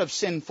likeness of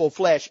sinful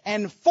flesh,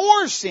 and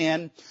for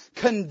sin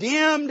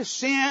condemned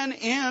sin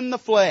in the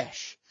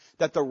flesh,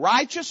 that the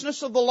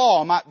righteousness of the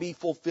law might be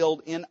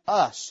fulfilled in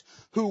us,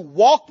 who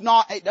walk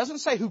not, it doesn't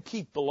say who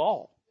keep the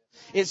law.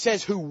 It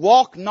says, who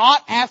walk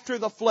not after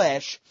the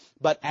flesh,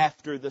 but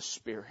after the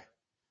Spirit.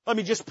 Let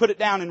me just put it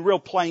down in real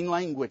plain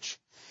language.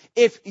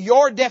 If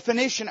your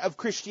definition of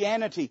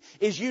Christianity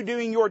is you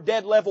doing your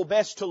dead level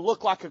best to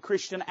look like a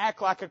Christian,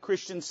 act like a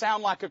Christian,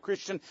 sound like a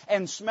Christian,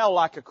 and smell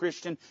like a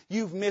Christian,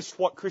 you've missed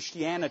what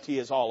Christianity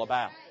is all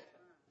about.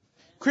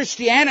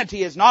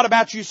 Christianity is not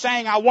about you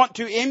saying, I want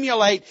to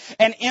emulate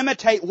and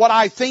imitate what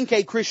I think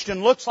a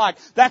Christian looks like.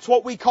 That's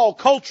what we call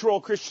cultural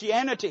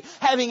Christianity,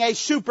 having a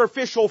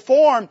superficial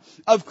form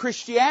of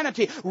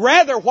Christianity.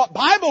 Rather, what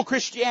Bible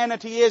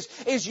Christianity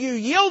is you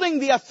yielding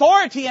the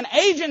authority and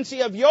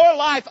agency of your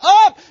life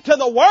up to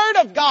the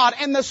Word of God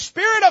and the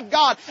Spirit of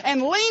God,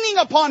 and leaning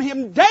upon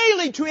Him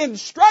daily to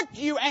instruct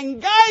you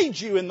and guide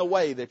you in the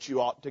way that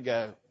you ought to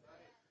go.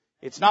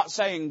 It's not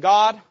saying,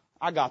 God,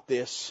 I got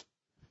this.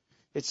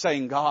 It's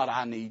saying, God,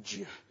 I need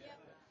you.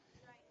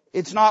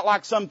 It's not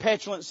like some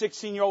petulant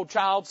 16-year-old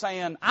child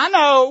saying, I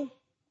know.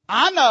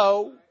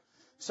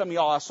 Some of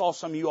y'all, I saw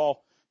some of you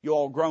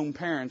all grown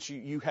parents,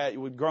 you had a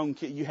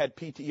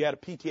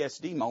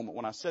PTSD moment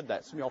when I said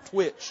that. Some of y'all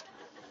twitched. I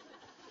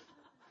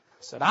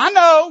said, I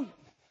know.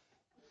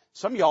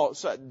 Some of y'all,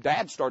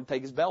 Dad started to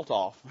take his belt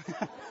off.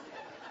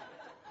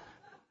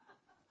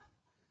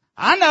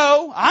 I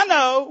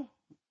know.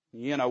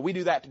 You know, we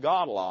do that to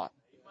God a lot.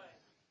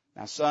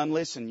 Now, son,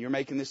 listen, you're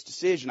making this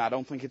decision. I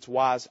don't think it's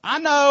wise. I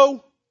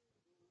know.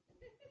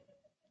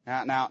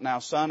 Now,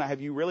 son, have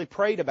you really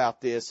prayed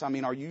about this? I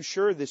mean, are you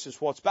sure this is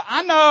what's... But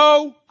I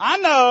know.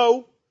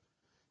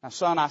 Now,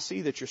 son, I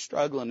see that you're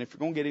struggling. If you're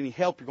going to get any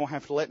help, you're going to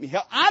have to let me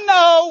help. I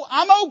know.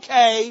 I'm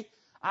okay.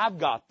 I've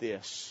got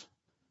this.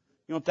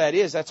 You know what that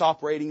is? That's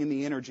operating in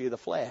the energy of the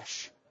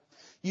flesh.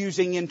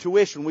 Using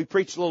intuition. We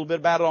preached a little bit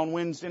about it on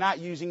Wednesday night.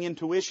 Using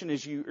intuition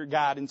as your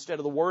guide instead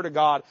of the Word of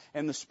God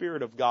and the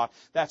Spirit of God.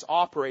 That's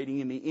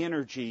operating in the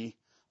energy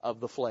of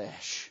the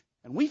flesh.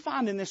 And we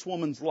find in this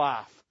woman's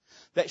life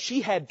that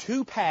she had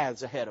two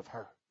paths ahead of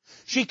her.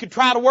 She could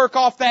try to work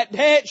off that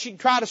debt. She could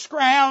try to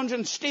scrounge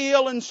and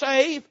steal and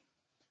save.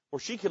 Or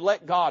she could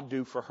let God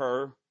do for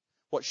her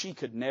what she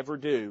could never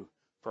do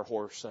for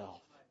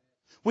herself.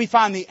 We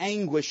find the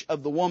anguish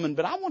of the woman,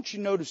 but I want you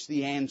to notice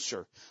the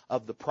answer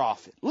of the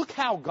prophet. Look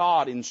how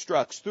God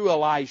instructs through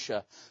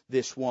Elisha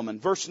this woman.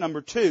 Verse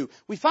number 2,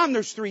 we find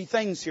there's three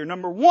things here.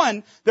 Number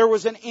 1, there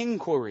was an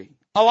inquiry.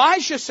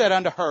 Elisha said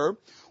unto her,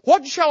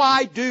 What shall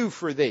I do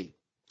for thee?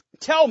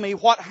 Tell me,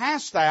 what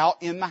hast thou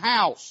in the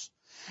house?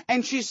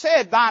 And she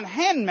said, Thine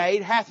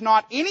handmaid hath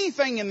not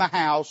anything in the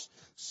house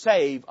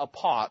save a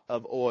pot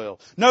of oil.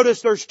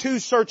 Notice there's two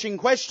searching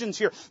questions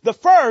here. The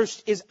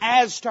first is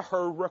as to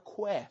her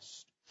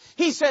request.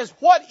 He says,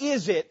 what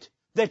is it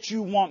that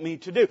you want me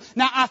to do?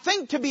 Now, I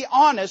think, to be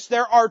honest,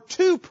 there are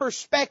two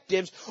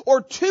perspectives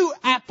or two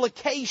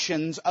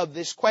applications of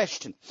this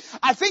question.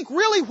 I think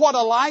really what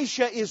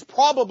Elisha is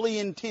probably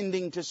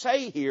intending to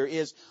say here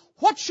is,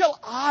 what shall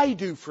I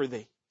do for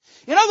thee?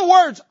 In other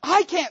words,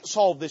 I can't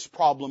solve this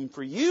problem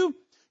for you.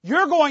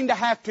 You're going to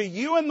have to,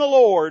 you and the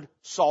Lord,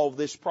 solve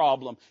this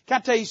problem. Can I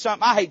tell you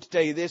something? I hate to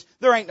tell you this.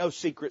 There ain't no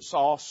secret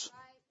sauce.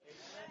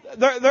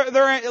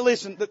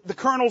 Listen, the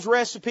Colonel's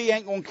recipe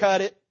ain't going to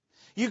cut it.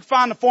 You can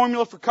find the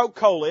formula for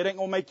Coca-Cola. It ain't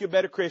going to make you a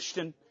better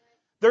Christian.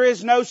 There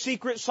is no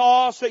secret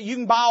sauce that you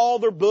can buy all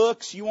their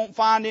books. You won't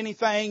find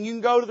anything. You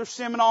can go to their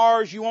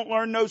seminars. You won't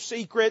learn no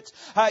secrets.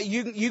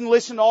 You can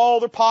listen to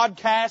all their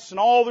podcasts and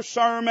all their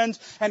sermons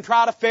and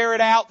try to ferret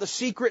out the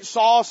secret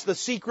sauce, the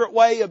secret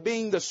way of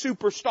being the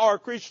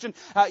superstar Christian.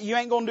 You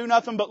ain't going to do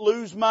nothing but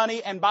lose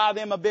money and buy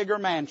them a bigger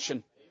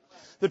mansion.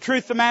 The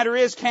truth of the matter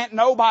is, can't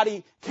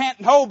nobody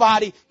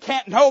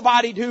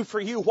do for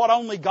you what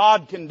only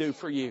God can do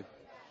for you.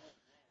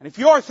 And if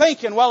you're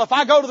thinking, well, if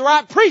I go to the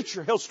right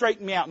preacher, he'll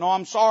straighten me out. No,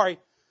 I'm sorry.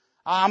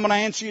 I'm going to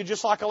answer you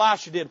just like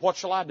Elisha did. What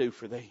shall I do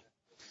for thee?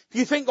 If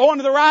you think going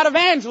to the right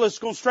evangelist is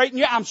going to straighten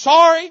you out, I'm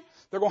sorry.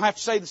 They're going to have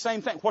to say the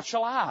same thing. What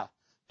shall I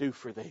do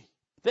for thee?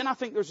 Then I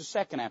think there's a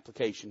second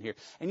application here.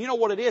 And you know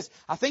what it is?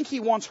 I think he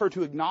wants her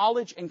to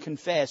acknowledge and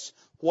confess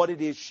what it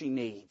is she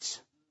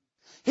needs.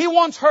 He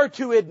wants her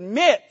to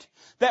admit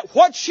that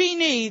what she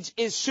needs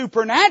is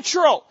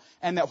supernatural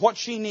and that what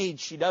she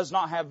needs, she does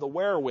not have the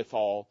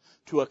wherewithal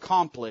to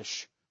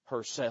accomplish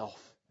herself.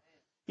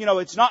 You know,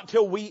 it's not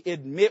till we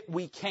admit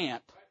we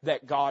can't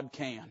that God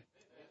can.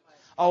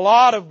 A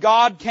lot of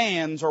God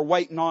cans are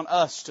waiting on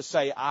us to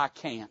say, I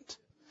can't.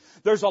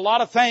 There's a lot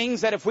of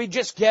things that if we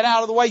just get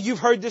out of the way, you've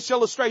heard this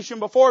illustration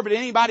before, but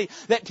anybody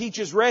that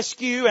teaches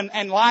rescue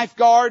and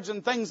lifeguards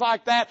and things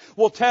like that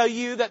will tell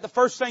you that the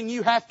first thing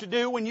you have to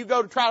do when you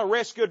go to try to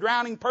rescue a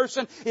drowning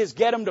person is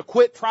get them to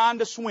quit trying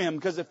to swim.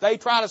 Because if they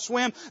try to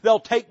swim,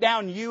 they'll take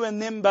down you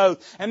and them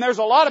both. And there's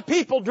a lot of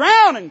people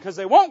drowning because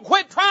they won't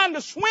quit trying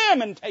to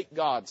swim and take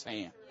God's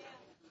hand.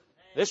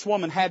 This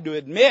woman had to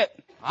admit,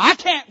 I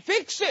can't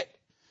fix it.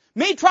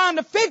 Me trying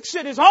to fix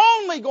it is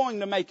only going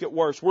to make it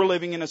worse. We're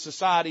living in a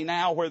society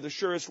now where the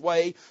surest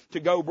way to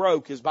go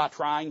broke is by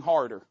trying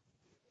harder.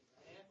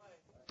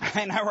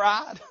 Ain't that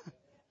right?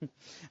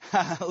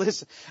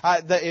 Listen,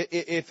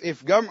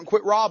 if government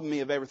quit robbing me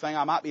of everything,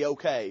 I might be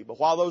okay. But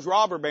while those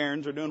robber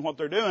barons are doing what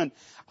they're doing,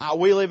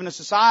 we live in a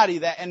society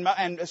that,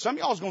 and some of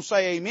y'all is going to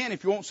say amen.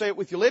 If you won't say it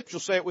with your lips, you'll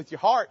say it with your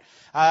heart.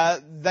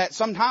 That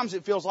sometimes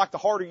it feels like the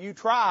harder you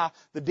try,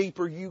 the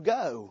deeper you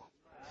go.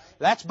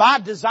 That's by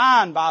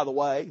design, by the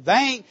way.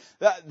 They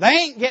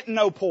ain't getting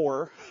no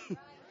poorer.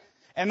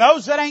 And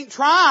those that ain't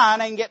trying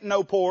ain't getting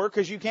no poorer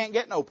because you can't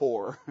get no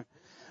poorer.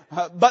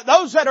 But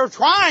those that are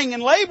trying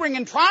and laboring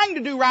and trying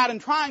to do right and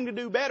trying to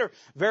do better,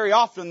 very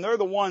often they're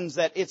the ones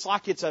that it's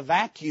like it's a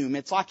vacuum.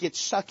 It's like it's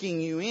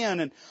sucking you in.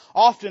 And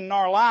often in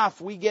our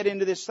life we get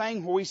into this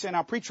thing where we say,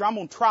 now preacher, I'm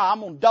going to try. I'm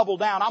going to double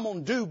down. I'm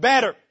going to do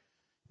better.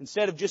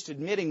 Instead of just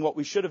admitting what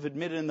we should have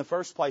admitted in the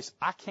first place,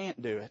 I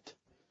can't do it.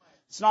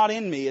 It's not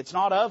in me. It's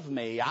not of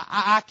me.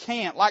 I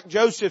can't. Like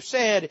Joseph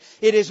said,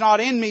 it is not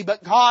in me,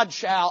 but God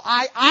shall.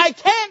 I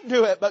can't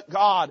do it, but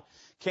God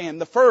can.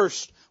 The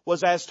first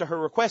was as to her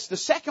request. The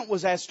second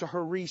was as to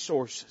her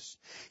resources.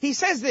 He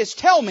says this,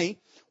 tell me,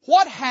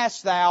 what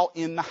hast thou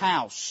in the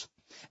house?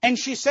 And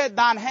she said,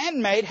 thine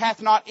handmaid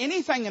hath not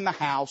anything in the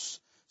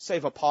house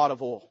save a pot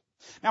of oil.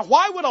 Now,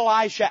 why would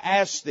Elisha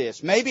ask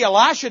this? Maybe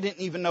Elisha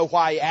didn't even know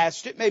why he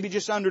asked it. Maybe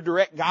just under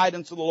direct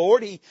guidance of the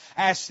Lord, he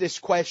asked this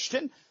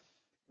question.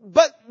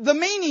 But the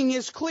meaning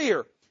is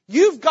clear.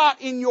 You've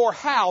got in your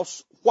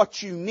house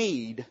what you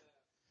need.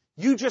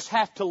 You just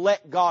have to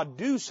let God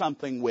do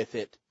something with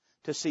it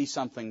to see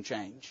something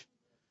change.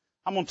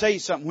 I'm going to tell you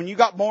something. When you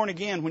got born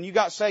again, when you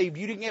got saved,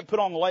 you didn't get put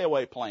on the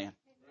layaway plan.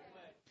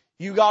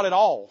 You got it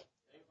all.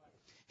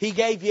 He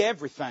gave you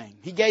everything.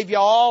 He gave you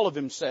all of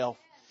Himself.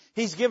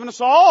 He's given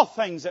us all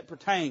things that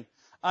pertain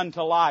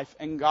unto life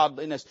and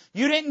godliness.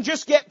 You didn't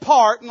just get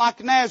part, and like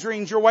the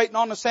Nazarenes, you're waiting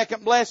on the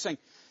second blessing.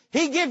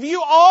 He gave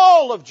you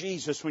all of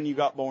Jesus when you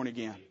got born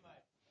again.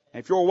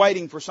 And if you're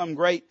waiting for some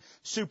great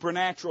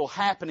supernatural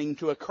happening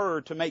to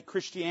occur to make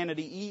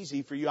Christianity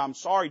easy for you, I'm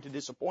sorry to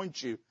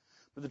disappoint you.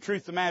 But the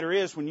truth of the matter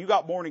is, when you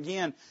got born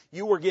again,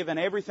 you were given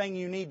everything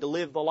you need to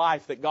live the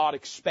life that God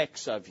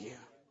expects of you.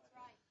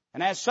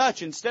 And as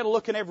such, instead of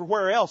looking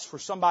everywhere else for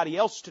somebody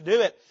else to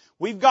do it,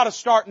 we've got to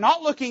start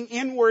not looking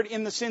inward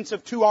in the sense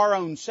of to our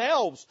own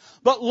selves,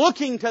 but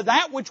looking to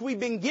that which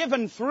we've been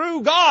given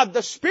through God,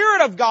 the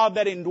Spirit of God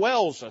that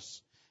indwells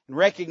us. And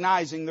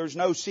recognizing there's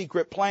no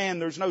secret plan,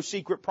 there's no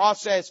secret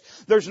process,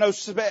 there's no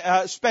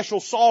special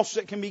sauce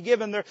that can be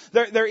given.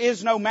 There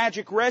is no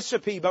magic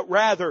recipe, but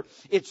rather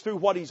it's through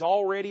what He's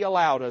already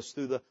allowed us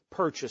through the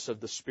purchase of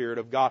the Spirit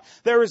of God.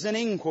 There is an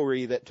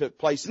inquiry that took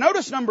place.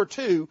 Notice number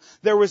 2,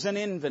 there was an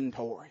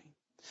inventory.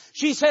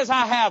 She says,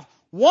 I have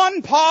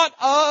 1 pot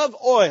of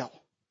oil.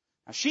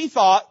 Now she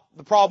thought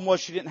the problem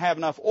was she didn't have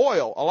enough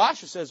oil.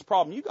 Elisha says the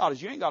problem you got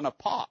is you ain't got enough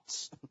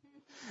pots.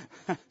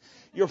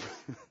 The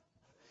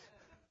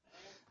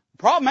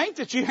problem ain't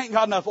that you ain't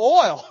got enough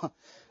oil.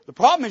 The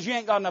problem is you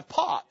ain't got enough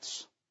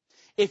pots.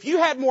 If you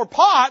had more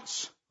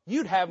pots,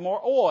 you'd have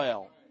more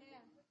oil.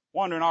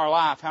 Wonder in our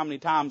life how many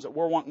times that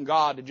we're wanting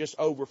God to just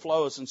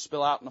overflow us and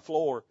spill out on the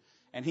floor,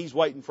 and He's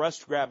waiting for us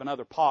to grab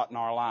another pot in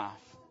our life.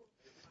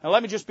 Now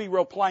let me just be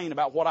real plain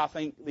about what I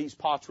think these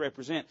pots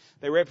represent.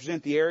 They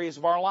represent the areas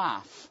of our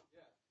life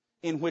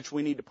in which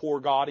we need to pour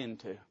God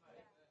into.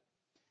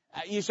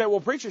 You say,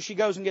 well, preacher, she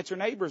goes and gets her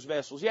neighbor's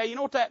vessels. Yeah, you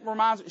know what that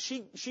reminds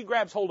me? She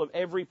grabs hold of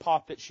every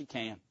pot that she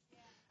can.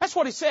 That's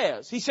what He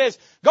says. He says,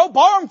 go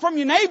borrow them from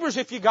your neighbors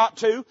if you got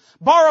to.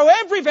 Borrow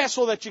every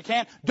vessel that you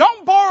can.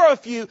 Don't borrow a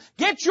few.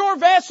 Get your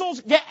vessels.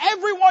 Get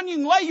everyone you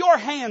can lay your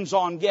hands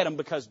on. Get them,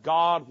 because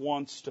God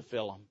wants to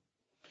fill them.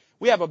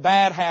 We have a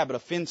bad habit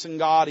of fencing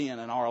God in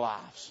our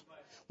lives.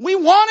 We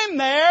want Him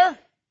there,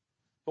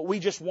 but we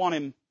just want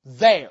Him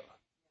there.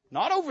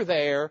 Not over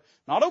there,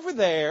 not over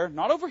there,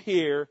 not over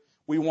here.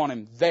 We want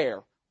Him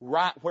there,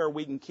 right where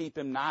we can keep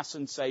Him nice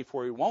and safe,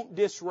 where He won't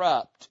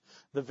disrupt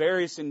the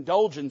various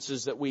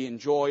indulgences that we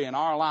enjoy in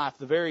our life,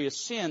 the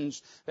various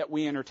sins that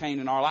we entertain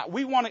in our life.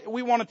 We want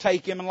to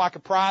take Him and, like a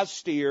prize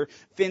steer,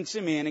 fence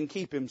Him in and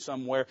keep Him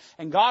somewhere.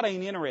 And God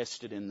ain't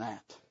interested in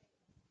that.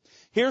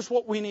 Here's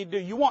what we need to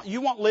do. You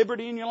want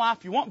liberty in your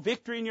life? You want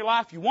victory in your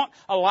life? You want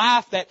a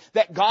life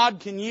that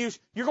God can use?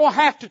 You're going to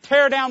have to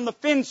tear down the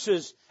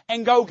fences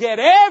and go get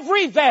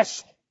every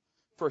vessel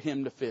for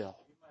Him to fill.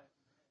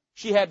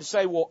 She had to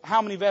say, well,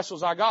 how many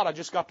vessels I got? I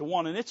just got the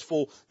one and it's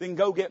full. Then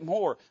go get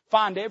more.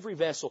 Find every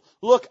vessel.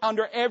 Look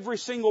under every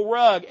single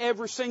rug,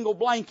 every single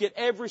blanket,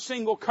 every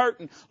single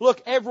curtain.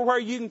 Look everywhere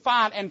you can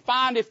find, and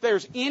find if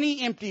there's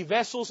any empty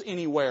vessels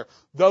anywhere.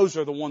 Those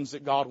are the ones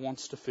that God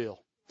wants to fill.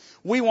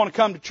 We want to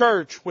come to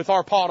church with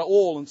our pot of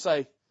oil and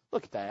say,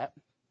 look at that.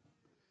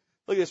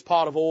 Look at this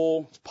pot of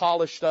oil. It's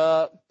polished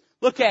up.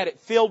 Look at it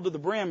filled to the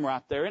brim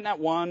right there. Isn't that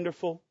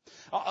wonderful?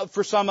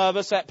 For some of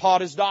us, that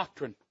pot is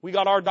doctrine. We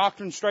got our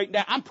doctrine straightened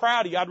out. I'm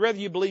proud of you. I'd rather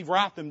you believe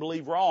right than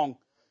believe wrong.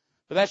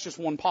 But that's just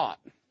one pot.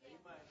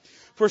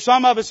 For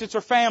some of us, it's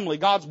our family.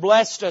 God's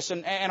blessed us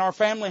and our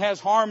family has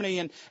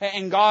harmony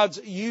and God's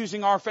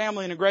using our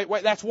family in a great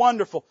way. That's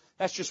wonderful.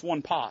 That's just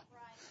one pot.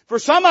 For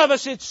some of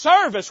us, it's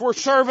service. We're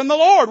serving the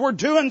Lord. We're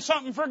doing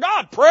something for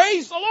God.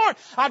 Praise the Lord.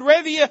 I'd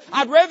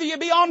rather you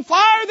be on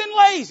fire than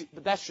lazy.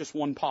 But that's just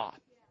one pot.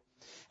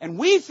 And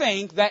we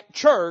think that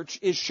church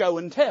is show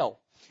and tell.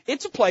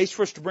 It's a place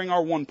for us to bring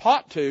our one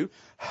pot to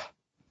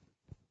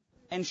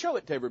and show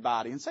it to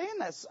everybody and say,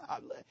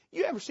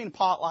 you ever seen a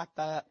pot like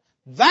that?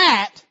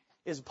 That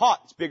is a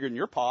pot. It's bigger than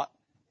your pot.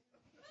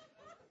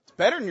 It's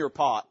better than your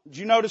pot. Did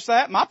you notice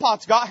that? My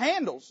pot's got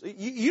handles.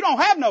 You don't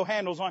have no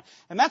handles on it.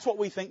 And that's what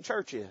we think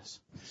church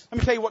is. Let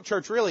me tell you what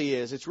church really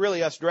is. It's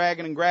really us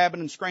dragging and grabbing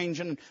and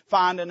scrounging and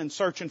finding and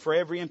searching for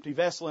every empty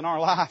vessel in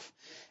our life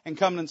and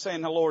coming and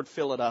saying, the Lord,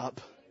 fill it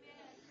up.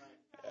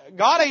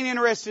 God ain't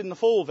interested in the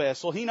full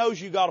vessel. He knows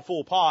you got a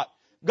full pot.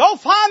 Go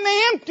find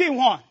the empty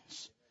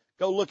ones.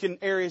 Go look in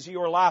areas of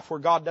your life where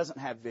God doesn't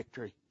have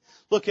victory.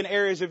 Look in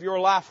areas of your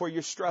life where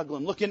you're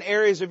struggling. Look in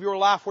areas of your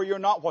life where you're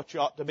not what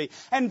you ought to be.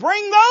 And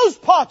bring those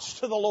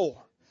pots to the Lord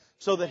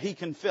so that He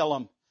can fill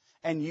them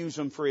and use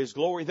them for His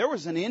glory. There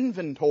was an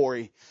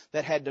inventory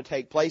that had to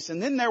take place,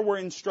 and then there were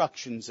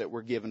instructions that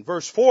were given.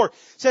 Verse 4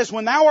 says,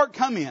 when thou art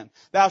come in,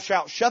 thou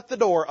shalt shut the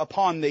door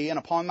upon thee and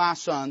upon thy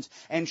sons,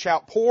 and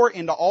shalt pour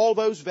into all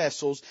those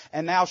vessels,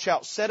 and thou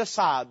shalt set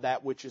aside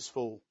that which is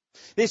full.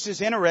 This is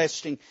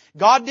interesting.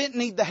 God didn't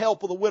need the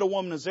help of the widow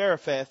woman of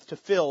Zarephath to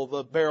fill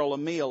the barrel of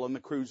meal and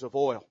the cruse of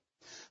oil.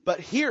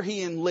 But here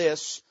He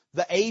enlists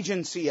the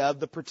agency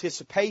of, the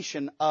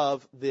participation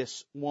of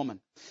this woman.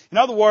 In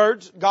other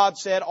words, God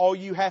said, all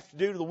you have to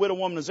do to the widow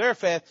woman of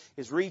Zarephath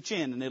is reach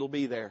in and it'll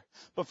be there.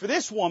 But for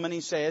this woman, He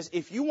says,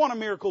 if you want a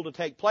miracle to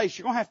take place,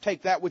 you're going to have to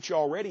take that which you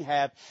already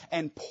have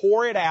and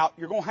pour it out.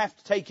 You're going to have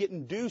to take it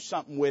and do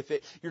something with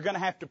it. You're going to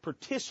have to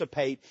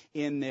participate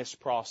in this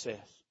process.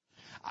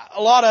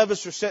 A lot of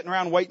us are sitting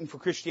around waiting for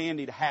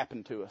Christianity to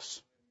happen to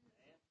us.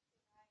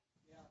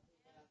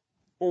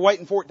 We're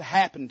waiting for it to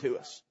happen to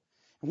us.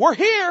 We're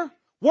here.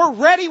 We're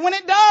ready when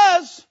it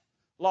does.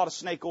 A lot of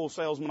snake oil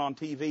salesmen on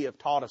TV have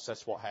taught us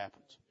that's what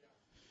happens.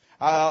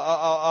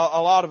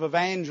 A lot of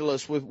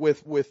evangelists with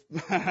with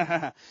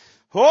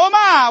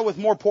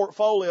more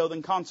portfolio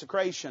than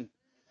consecration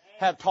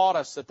have taught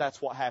us that that's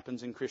what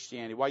happens in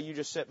Christianity. Why you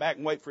just sit back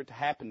and wait for it to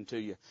happen to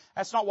you.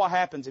 That's not what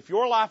happens. If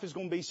your life is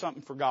going to be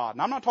something for God,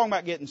 and I'm not talking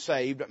about getting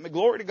saved.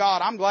 Glory to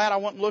God, I'm glad I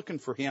wasn't looking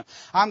for Him.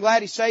 I'm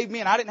glad He saved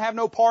me and I didn't have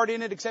no part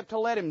in it except to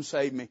let Him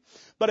save me.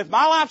 But if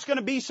my life's going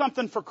to be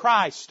something for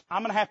Christ,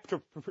 I'm going to have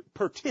to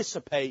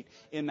participate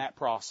in that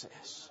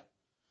process.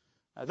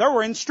 Now, there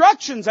were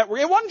instructions it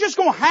wasn't just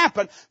going to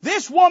happen.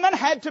 This woman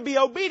had to be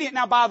obedient.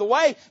 Now, by the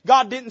way,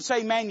 God didn't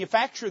say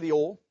manufacture the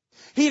oil.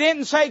 He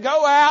didn't say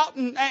go out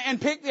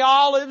and pick the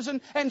olives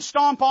and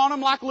stomp on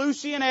them like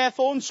Lucy and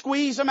Ethel and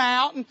squeeze them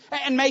out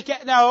and make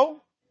it.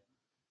 No.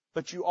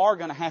 But you are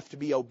going to have to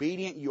be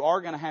obedient. You are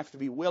going to have to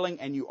be willing,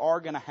 and you are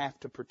going to have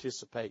to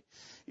participate.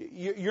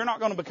 You're not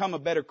going to become a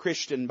better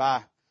Christian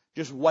by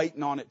just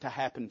waiting on it to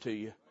happen to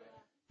you.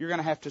 You're going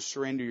to have to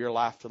surrender your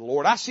life to the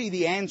Lord. I see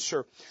the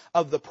answer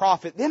of the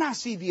prophet. Then I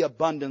see the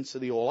abundance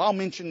of the oil. I'll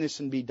mention this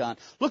and be done.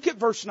 Look at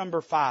verse number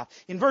 5.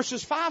 In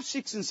verses 5,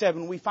 6, and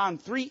 7, we find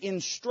 3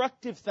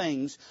 instructive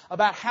things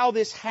about how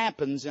this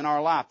happens in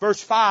our life. Verse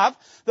 5,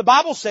 the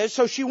Bible says,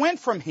 "So she went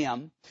from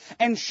him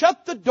and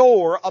shut the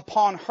door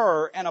upon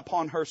her and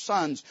upon her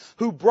sons,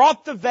 who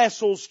brought the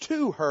vessels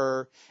to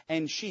her,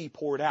 and she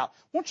poured out."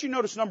 I want you to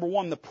notice, number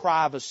 1, the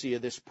privacy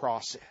of this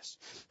process.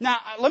 Now,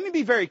 let me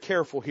be very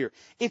careful here.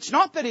 It's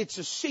not that it's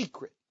a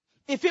secret.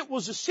 If it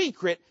was a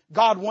secret,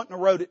 God wouldn't have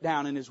wrote it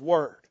down in His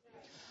Word.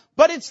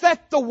 But it's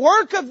that the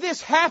work of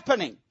this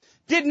happening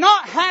did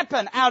not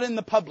happen out in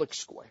the public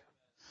square.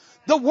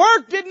 The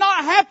work did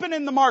not happen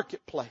in the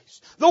marketplace.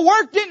 The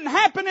work didn't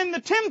happen in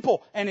the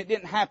temple, and it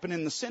didn't happen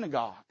in the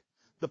synagogue.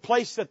 The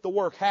place that the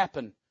work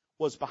happened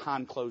was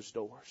behind closed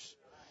doors.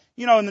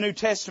 You know, in the New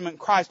Testament,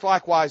 Christ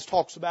likewise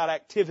talks about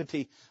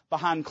activity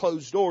behind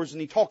closed doors, and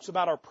He talks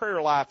about our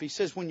prayer life. He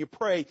says when you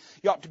pray,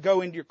 you ought to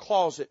go into your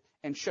closet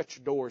and shut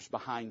your doors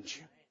behind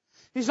you.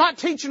 He's not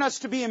teaching us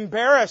to be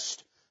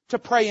embarrassed to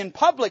pray in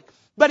public,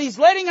 but He's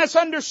letting us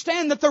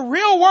understand that the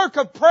real work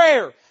of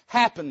prayer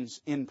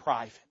happens in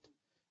private.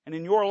 And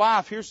in your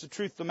life, here's the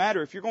truth of the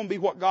matter. If you're going to be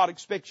what God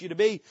expects you to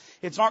be,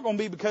 it's not going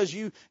to be because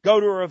you go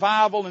to a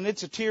revival and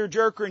it's a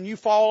tearjerker and you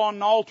fall on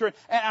an altar.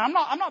 And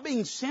I'm not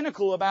being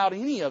cynical about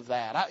any of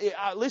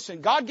that. Listen,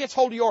 God gets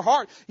hold of your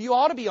heart. You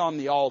ought to be on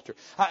the altar.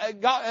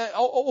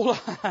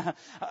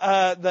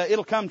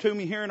 It'll come to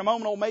me here in a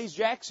moment. Old Mays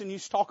Jackson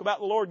used to talk about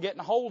the Lord getting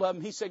a hold of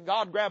him. He said,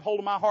 "God grabbed hold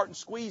of my heart and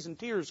squeezed, and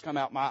tears come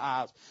out my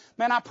eyes."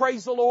 Man, I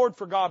praise the Lord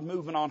for God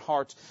moving on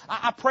hearts.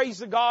 I praise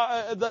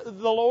the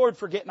Lord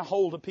for getting a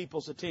hold of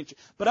people's attention.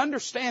 But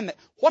understand that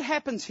what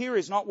happens here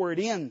is not where it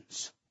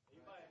ends.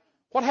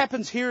 What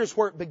happens here is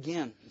where it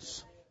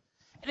begins.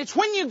 And it's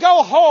when you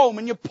go home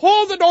and you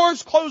pull the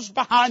doors closed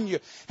behind you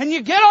and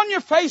you get on your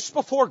face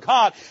before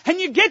God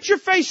and you get your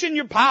face in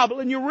your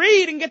Bible and you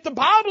read and get the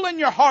Bible in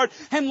your heart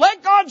and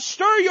let God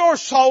stir your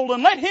soul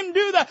and let Him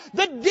do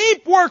the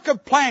deep work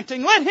of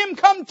planting. Let Him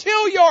come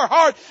till your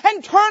heart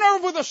and turn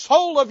over the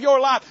soul of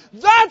your life.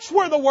 That's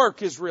where the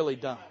work is really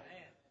done.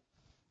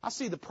 I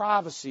see the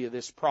privacy of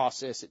this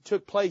process. It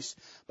took place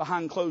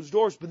behind closed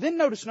doors. But then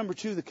notice, number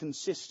 2, the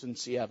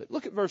consistency of it.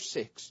 Look at verse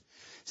 6.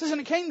 It says, "And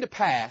it came to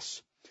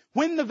pass,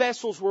 when the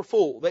vessels were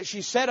full, that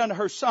she said unto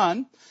her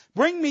son,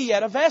 Bring me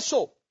yet a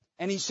vessel.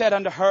 And he said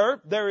unto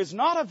her, There is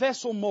not a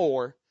vessel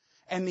more.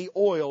 And the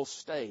oil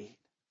stayed."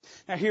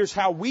 Now here's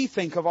how we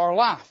think of our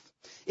life.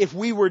 If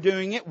we were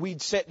doing it,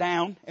 we'd sit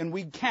down and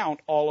we'd count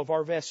all of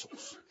our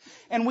vessels.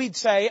 And we'd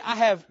say, "I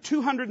have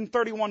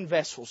 231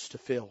 vessels to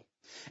fill."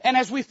 And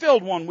as we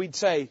filled one, we'd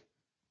say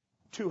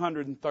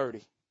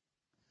 230,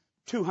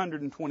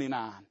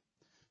 229,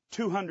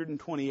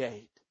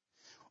 228.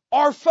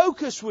 Our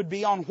focus would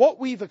be on what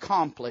we've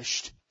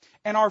accomplished,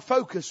 and our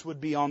focus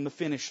would be on the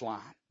finish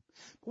line.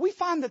 But we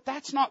find that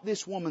that's not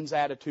this woman's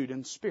attitude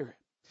and spirit.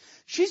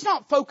 She's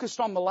not focused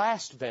on the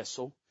last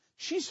vessel.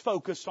 She's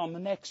focused on the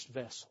next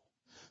vessel.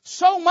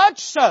 So much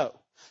so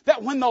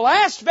that when the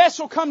last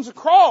vessel comes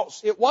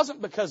across, it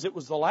wasn't because it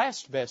was the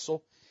last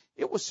vessel.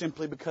 It was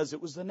simply because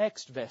it was the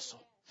next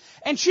vessel.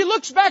 And she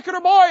looks back at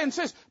her boy and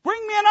says,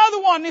 "Bring me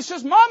another one." And he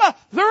says, "Mama,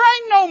 there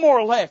ain't no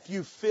more left."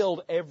 You've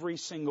filled every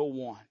single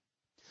one.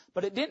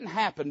 But it didn't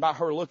happen by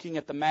her looking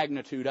at the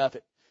magnitude of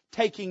it,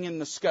 taking in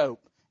the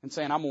scope and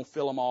saying, "I'm going to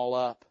fill them all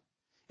up."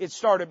 It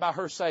started by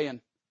her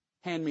saying,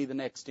 "Hand me the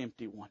next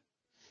empty one."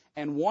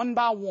 And one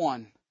by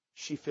one,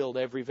 she filled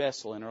every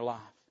vessel in her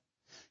life.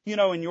 You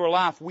know, in your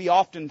life, we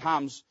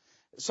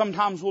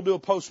sometimes we'll do a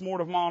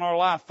postmortem on our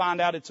life, find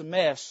out it's a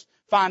mess,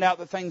 find out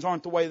that things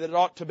aren't the way that it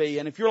ought to be.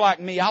 And if you're like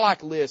me, I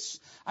like lists.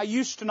 I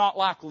used to not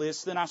like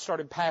lists. Then I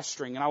started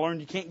pastoring, and I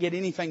learned you can't get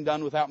anything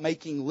done without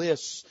making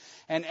lists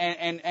and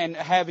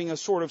having a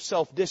sort of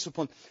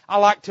self-discipline. I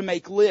like to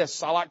make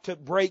lists. I like to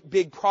break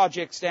big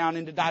projects down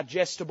into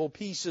digestible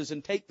pieces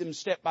and take them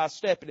step by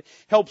step. It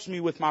helps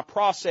me with my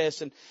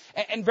process. And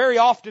very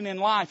often in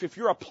life, if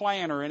you're a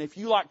planner and if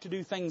you like to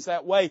do things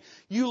that way,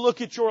 you look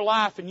at your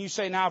life and you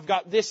say, "Now I've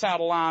got this out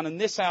of line and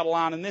this out of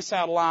line and this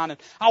out of line, and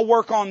I'll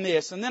work on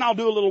this, and then I'll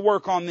do a little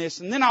work on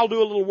this, and then I'll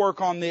do a little work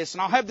on this,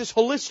 and I'll have this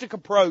holistic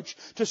approach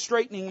to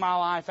straightening my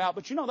life out."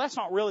 But you know, that's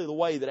not really the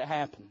way that it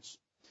happens.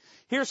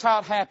 Here's how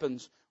it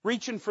happens.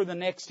 Reaching for the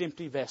next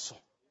empty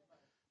vessel.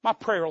 My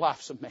prayer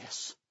life's a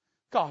mess.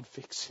 God,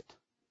 fix it.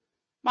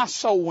 My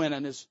soul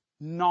winning is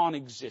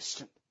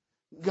non-existent.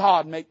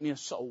 God, make me a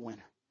soul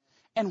winner.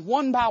 And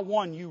one by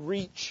one you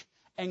reach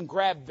and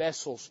grab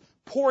vessels,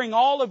 pouring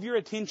all of your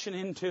attention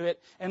into it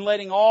and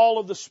letting all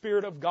of the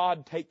Spirit of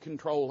God take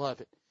control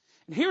of it.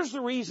 And here's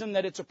the reason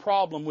that it's a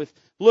problem with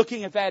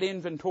looking at that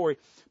inventory.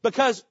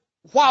 Because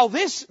while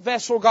this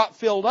vessel got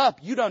filled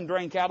up, you done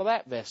drank out of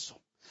that vessel.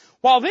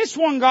 While this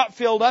one got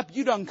filled up,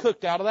 you done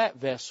cooked out of that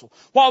vessel.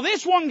 While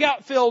this one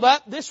got filled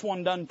up, this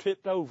one done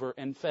tipped over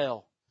and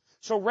fell.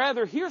 So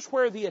rather, here's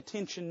where the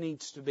attention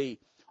needs to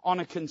be, on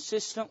a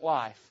consistent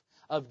life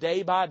of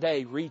day by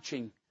day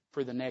reaching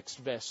for the next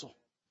vessel.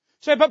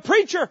 Say, but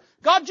preacher,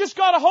 God just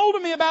got a hold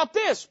of me about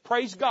this.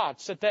 Praise God.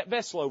 Set that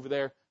vessel over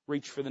there.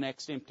 Reach for the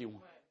next empty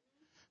one.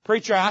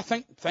 Preacher, I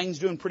think things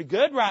doing pretty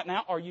good right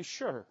now. Are you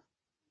sure?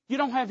 You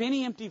don't have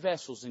any empty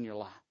vessels in your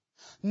life.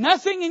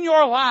 Nothing in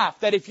your life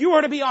that if you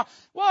were to be on,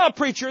 well,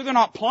 preacher, they're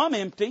not plumb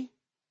empty.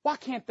 Why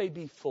can't they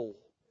be full?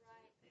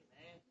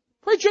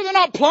 Preacher, they're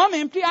not plumb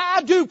empty.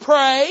 I do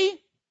pray.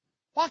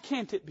 Why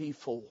can't it be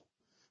full?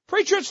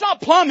 Preacher, it's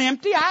not plumb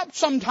empty.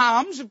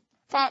 Sometimes, if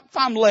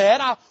I'm led,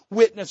 I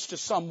witness to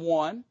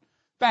someone.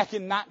 Back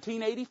in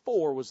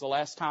 1984 was the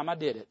last time I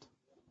did it.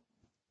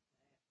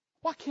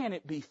 Why can't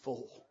it be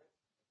full?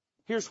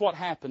 Here's what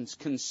happens.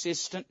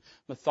 Consistent,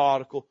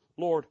 methodical.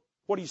 Lord,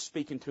 what are you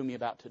speaking to me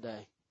about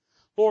today?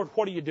 Lord,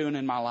 what are you doing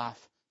in my life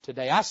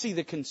today? I see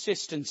the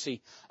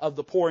consistency of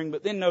the pouring,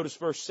 but then notice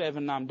verse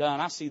 7 and I'm done.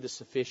 I see the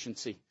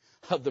sufficiency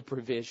of the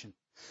provision.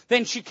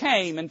 Then she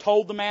came and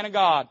told the man of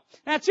God.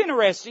 Now it's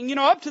interesting,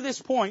 up to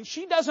this point,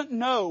 she doesn't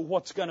know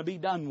what's going to be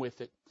done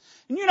with it.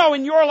 And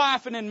in your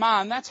life and in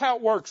mine, that's how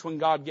it works when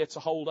God gets a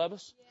hold of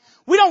us.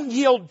 We don't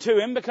yield to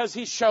Him because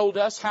He showed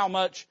us how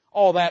much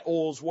all that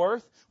oil's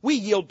worth. We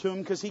yield to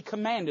Him because He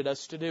commanded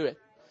us to do it.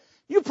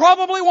 You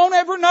probably won't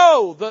ever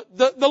know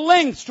the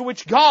lengths to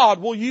which God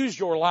will use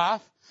your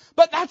life.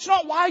 But that's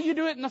not why you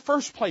do it in the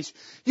first place.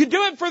 You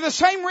do it for the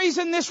same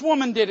reason this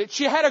woman did it.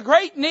 She had a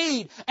great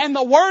need, and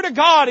the Word of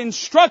God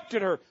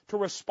instructed her to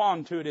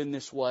respond to it in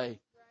this way.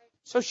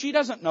 So she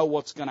doesn't know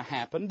what's going to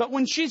happen. But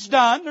when she's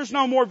done, there's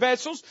no more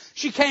vessels,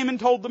 she came and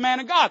told the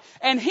man of God.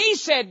 And he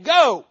said,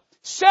 go,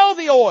 sell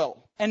the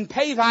oil, and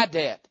pay thy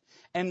debt,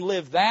 and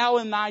live thou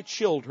and thy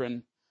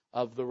children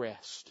of the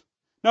rest.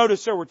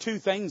 Notice there were two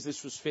things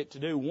this was fit to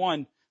do.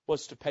 One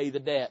was to pay the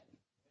debt.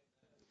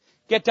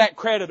 Get that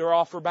creditor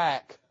off her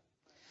back.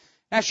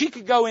 Now she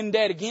could go in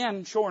debt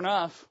again, sure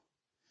enough.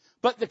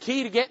 But the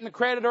key to getting the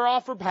creditor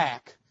off her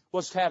back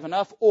was to have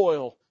enough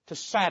oil to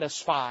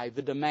satisfy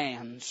the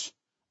demands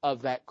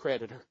of that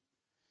creditor.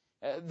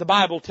 The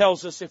Bible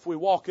tells us if we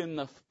walk in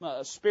the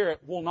Spirit,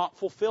 we'll not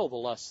fulfill the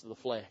lusts of the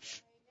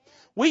flesh.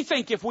 We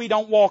think if we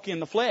don't walk in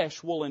the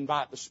flesh, we'll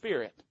invite the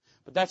Spirit.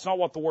 But that's not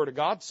what the Word of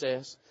God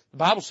says. The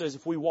Bible says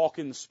if we walk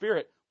in the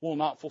Spirit, we'll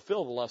not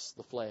fulfill the lusts of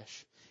the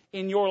flesh.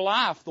 In your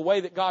life, the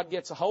way that God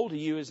gets a hold of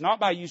you is not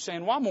by you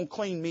saying, well, I'm going to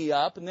clean me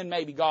up and then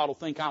maybe God will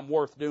think I'm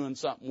worth doing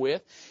something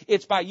with.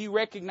 It's by you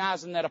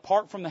recognizing that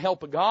apart from the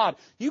help of God,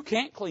 you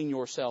can't clean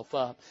yourself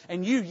up.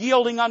 And you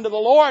yielding unto the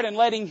Lord and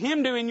letting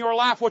Him do in your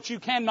life what you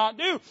cannot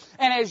do.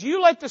 And as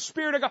you let the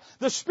Spirit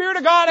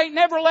of God ain't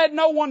never led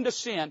no one to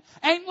sin.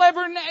 Ain't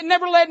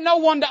never led no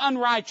one to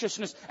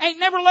unrighteousness. Ain't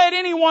never led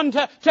anyone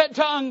to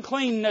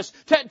uncleanness,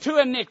 to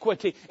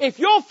iniquity. If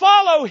you'll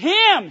follow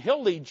Him,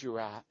 He'll lead you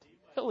right.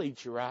 He'll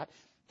lead you right.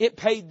 It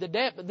paid the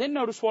debt. But then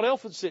notice what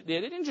else it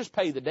did. It didn't just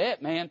pay the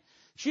debt, man.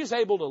 She is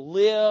able to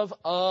live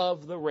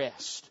of the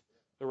rest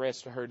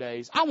of her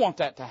days. I want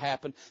that to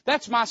happen.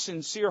 That's my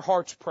sincere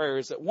heart's prayer,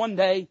 is that one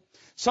day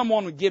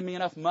someone would give me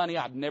enough money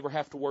I'd never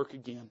have to work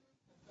again.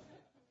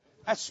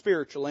 That's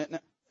spiritual, isn't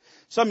it?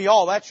 Some of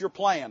y'all, that's your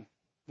plan.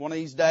 One of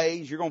these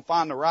days you're going to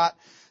find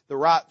the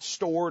right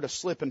store to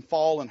slip and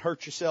fall and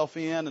hurt yourself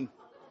in, and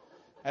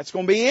that's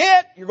going to be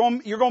it. You're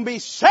going to be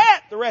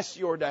set the rest of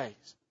your days.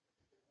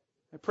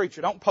 Hey,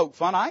 preacher, don't poke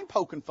fun. I ain't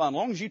poking fun. As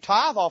long as you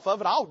tithe off of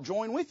it, I'll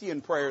join with you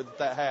in prayer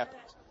that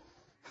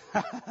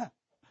happens.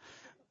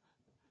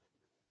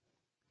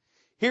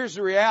 Here's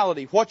the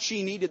reality. What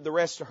she needed the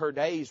rest of her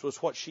days was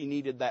what she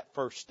needed that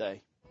first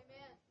day.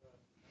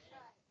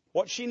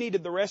 What she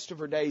needed the rest of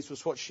her days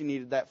was what she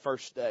needed that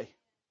first day.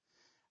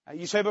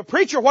 You say, but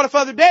preacher, what if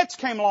other debts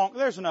came along?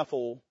 There's enough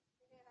oil.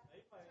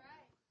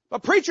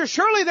 But preacher,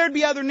 surely there'd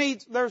be other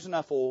needs. There's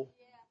enough oil.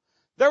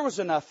 There was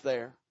enough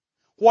there.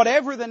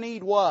 Whatever the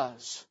need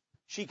was,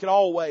 she could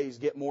always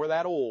get more of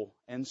that oil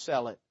and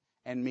sell it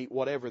and meet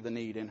whatever the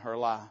need in her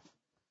life.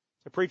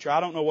 So, preacher,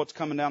 I don't know what's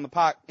coming down the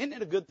pike. Isn't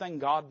it a good thing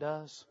God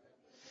does?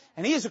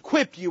 And He has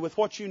equipped you with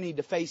what you need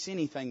to face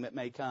anything that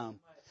may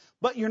come.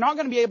 But you're not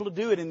going to be able to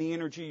do it in the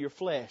energy of your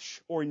flesh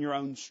or in your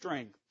own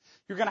strength.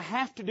 You're going to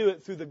have to do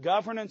it through the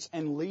governance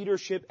and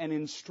leadership and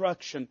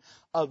instruction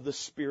of the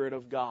Spirit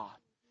of God.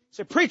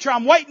 Say, preacher,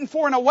 I'm waiting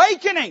for an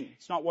awakening.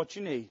 It's not what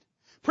you need.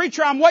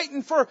 Preacher, I'm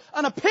waiting for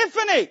an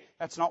epiphany.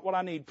 That's not what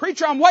I need.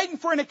 Preacher, I'm waiting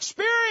for an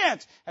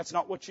experience. That's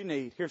not what you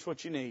need. Here's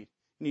what you need.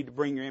 You need to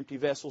bring your empty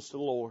vessels to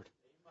the Lord.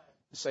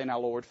 And say, now,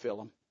 Lord, fill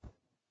them.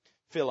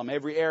 Fill them.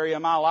 Every area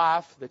of my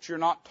life that you're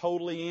not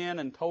totally in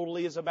and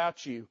totally is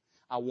about you,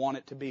 I want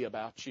it to be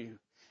about you.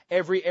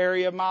 Every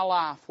area of my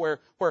life where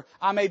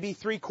I may be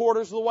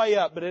 3/4 of the way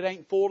up, but it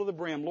ain't full to the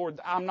brim.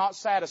 Lord, I'm not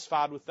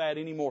satisfied with that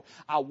anymore.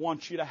 I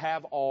want you to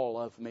have all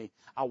of me.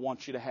 I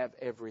want you to have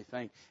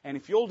everything. And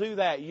if you'll do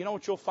that, you know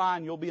what you'll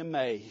find? You'll be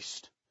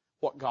amazed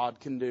what God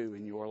can do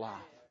in your life.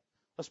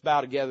 Let's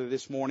bow together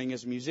this morning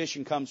as a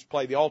musician comes to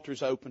play. The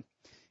altar's open.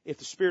 If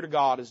the Spirit of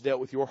God has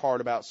dealt with your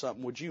heart about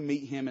something, would you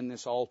meet Him in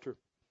this altar?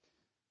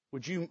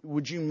 Would you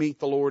meet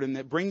the Lord in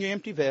that? Bring your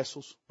empty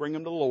vessels. Bring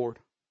them to the Lord.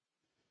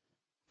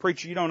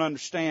 Preacher, you don't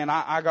understand.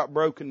 I got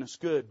brokenness.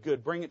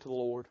 Good. Bring it to the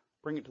Lord.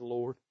 Bring it to the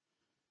Lord.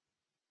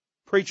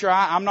 Preacher,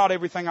 I'm not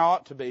everything I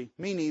ought to be.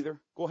 Me neither.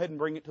 Go ahead and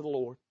bring it to the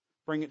Lord.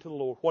 Bring it to the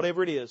Lord.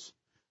 Whatever it is,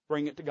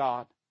 bring it to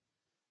God.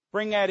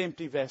 Bring that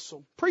empty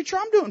vessel. Preacher,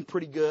 I'm doing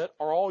pretty good.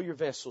 Are all your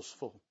vessels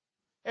full?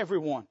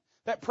 Everyone.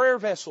 That prayer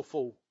vessel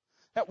full.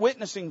 That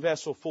witnessing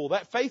vessel full.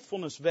 That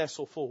faithfulness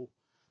vessel full.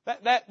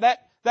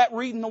 That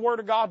reading the Word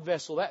of God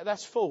vessel,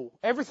 that's full.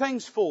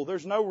 Everything's full.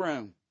 There's no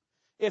room.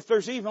 If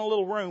there's even a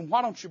little room,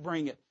 why don't you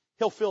bring it?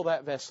 He'll fill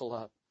that vessel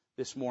up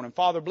this morning.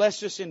 Father, bless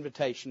this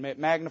invitation. May it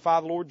magnify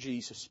the Lord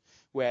Jesus.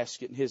 We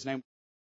ask it in His name.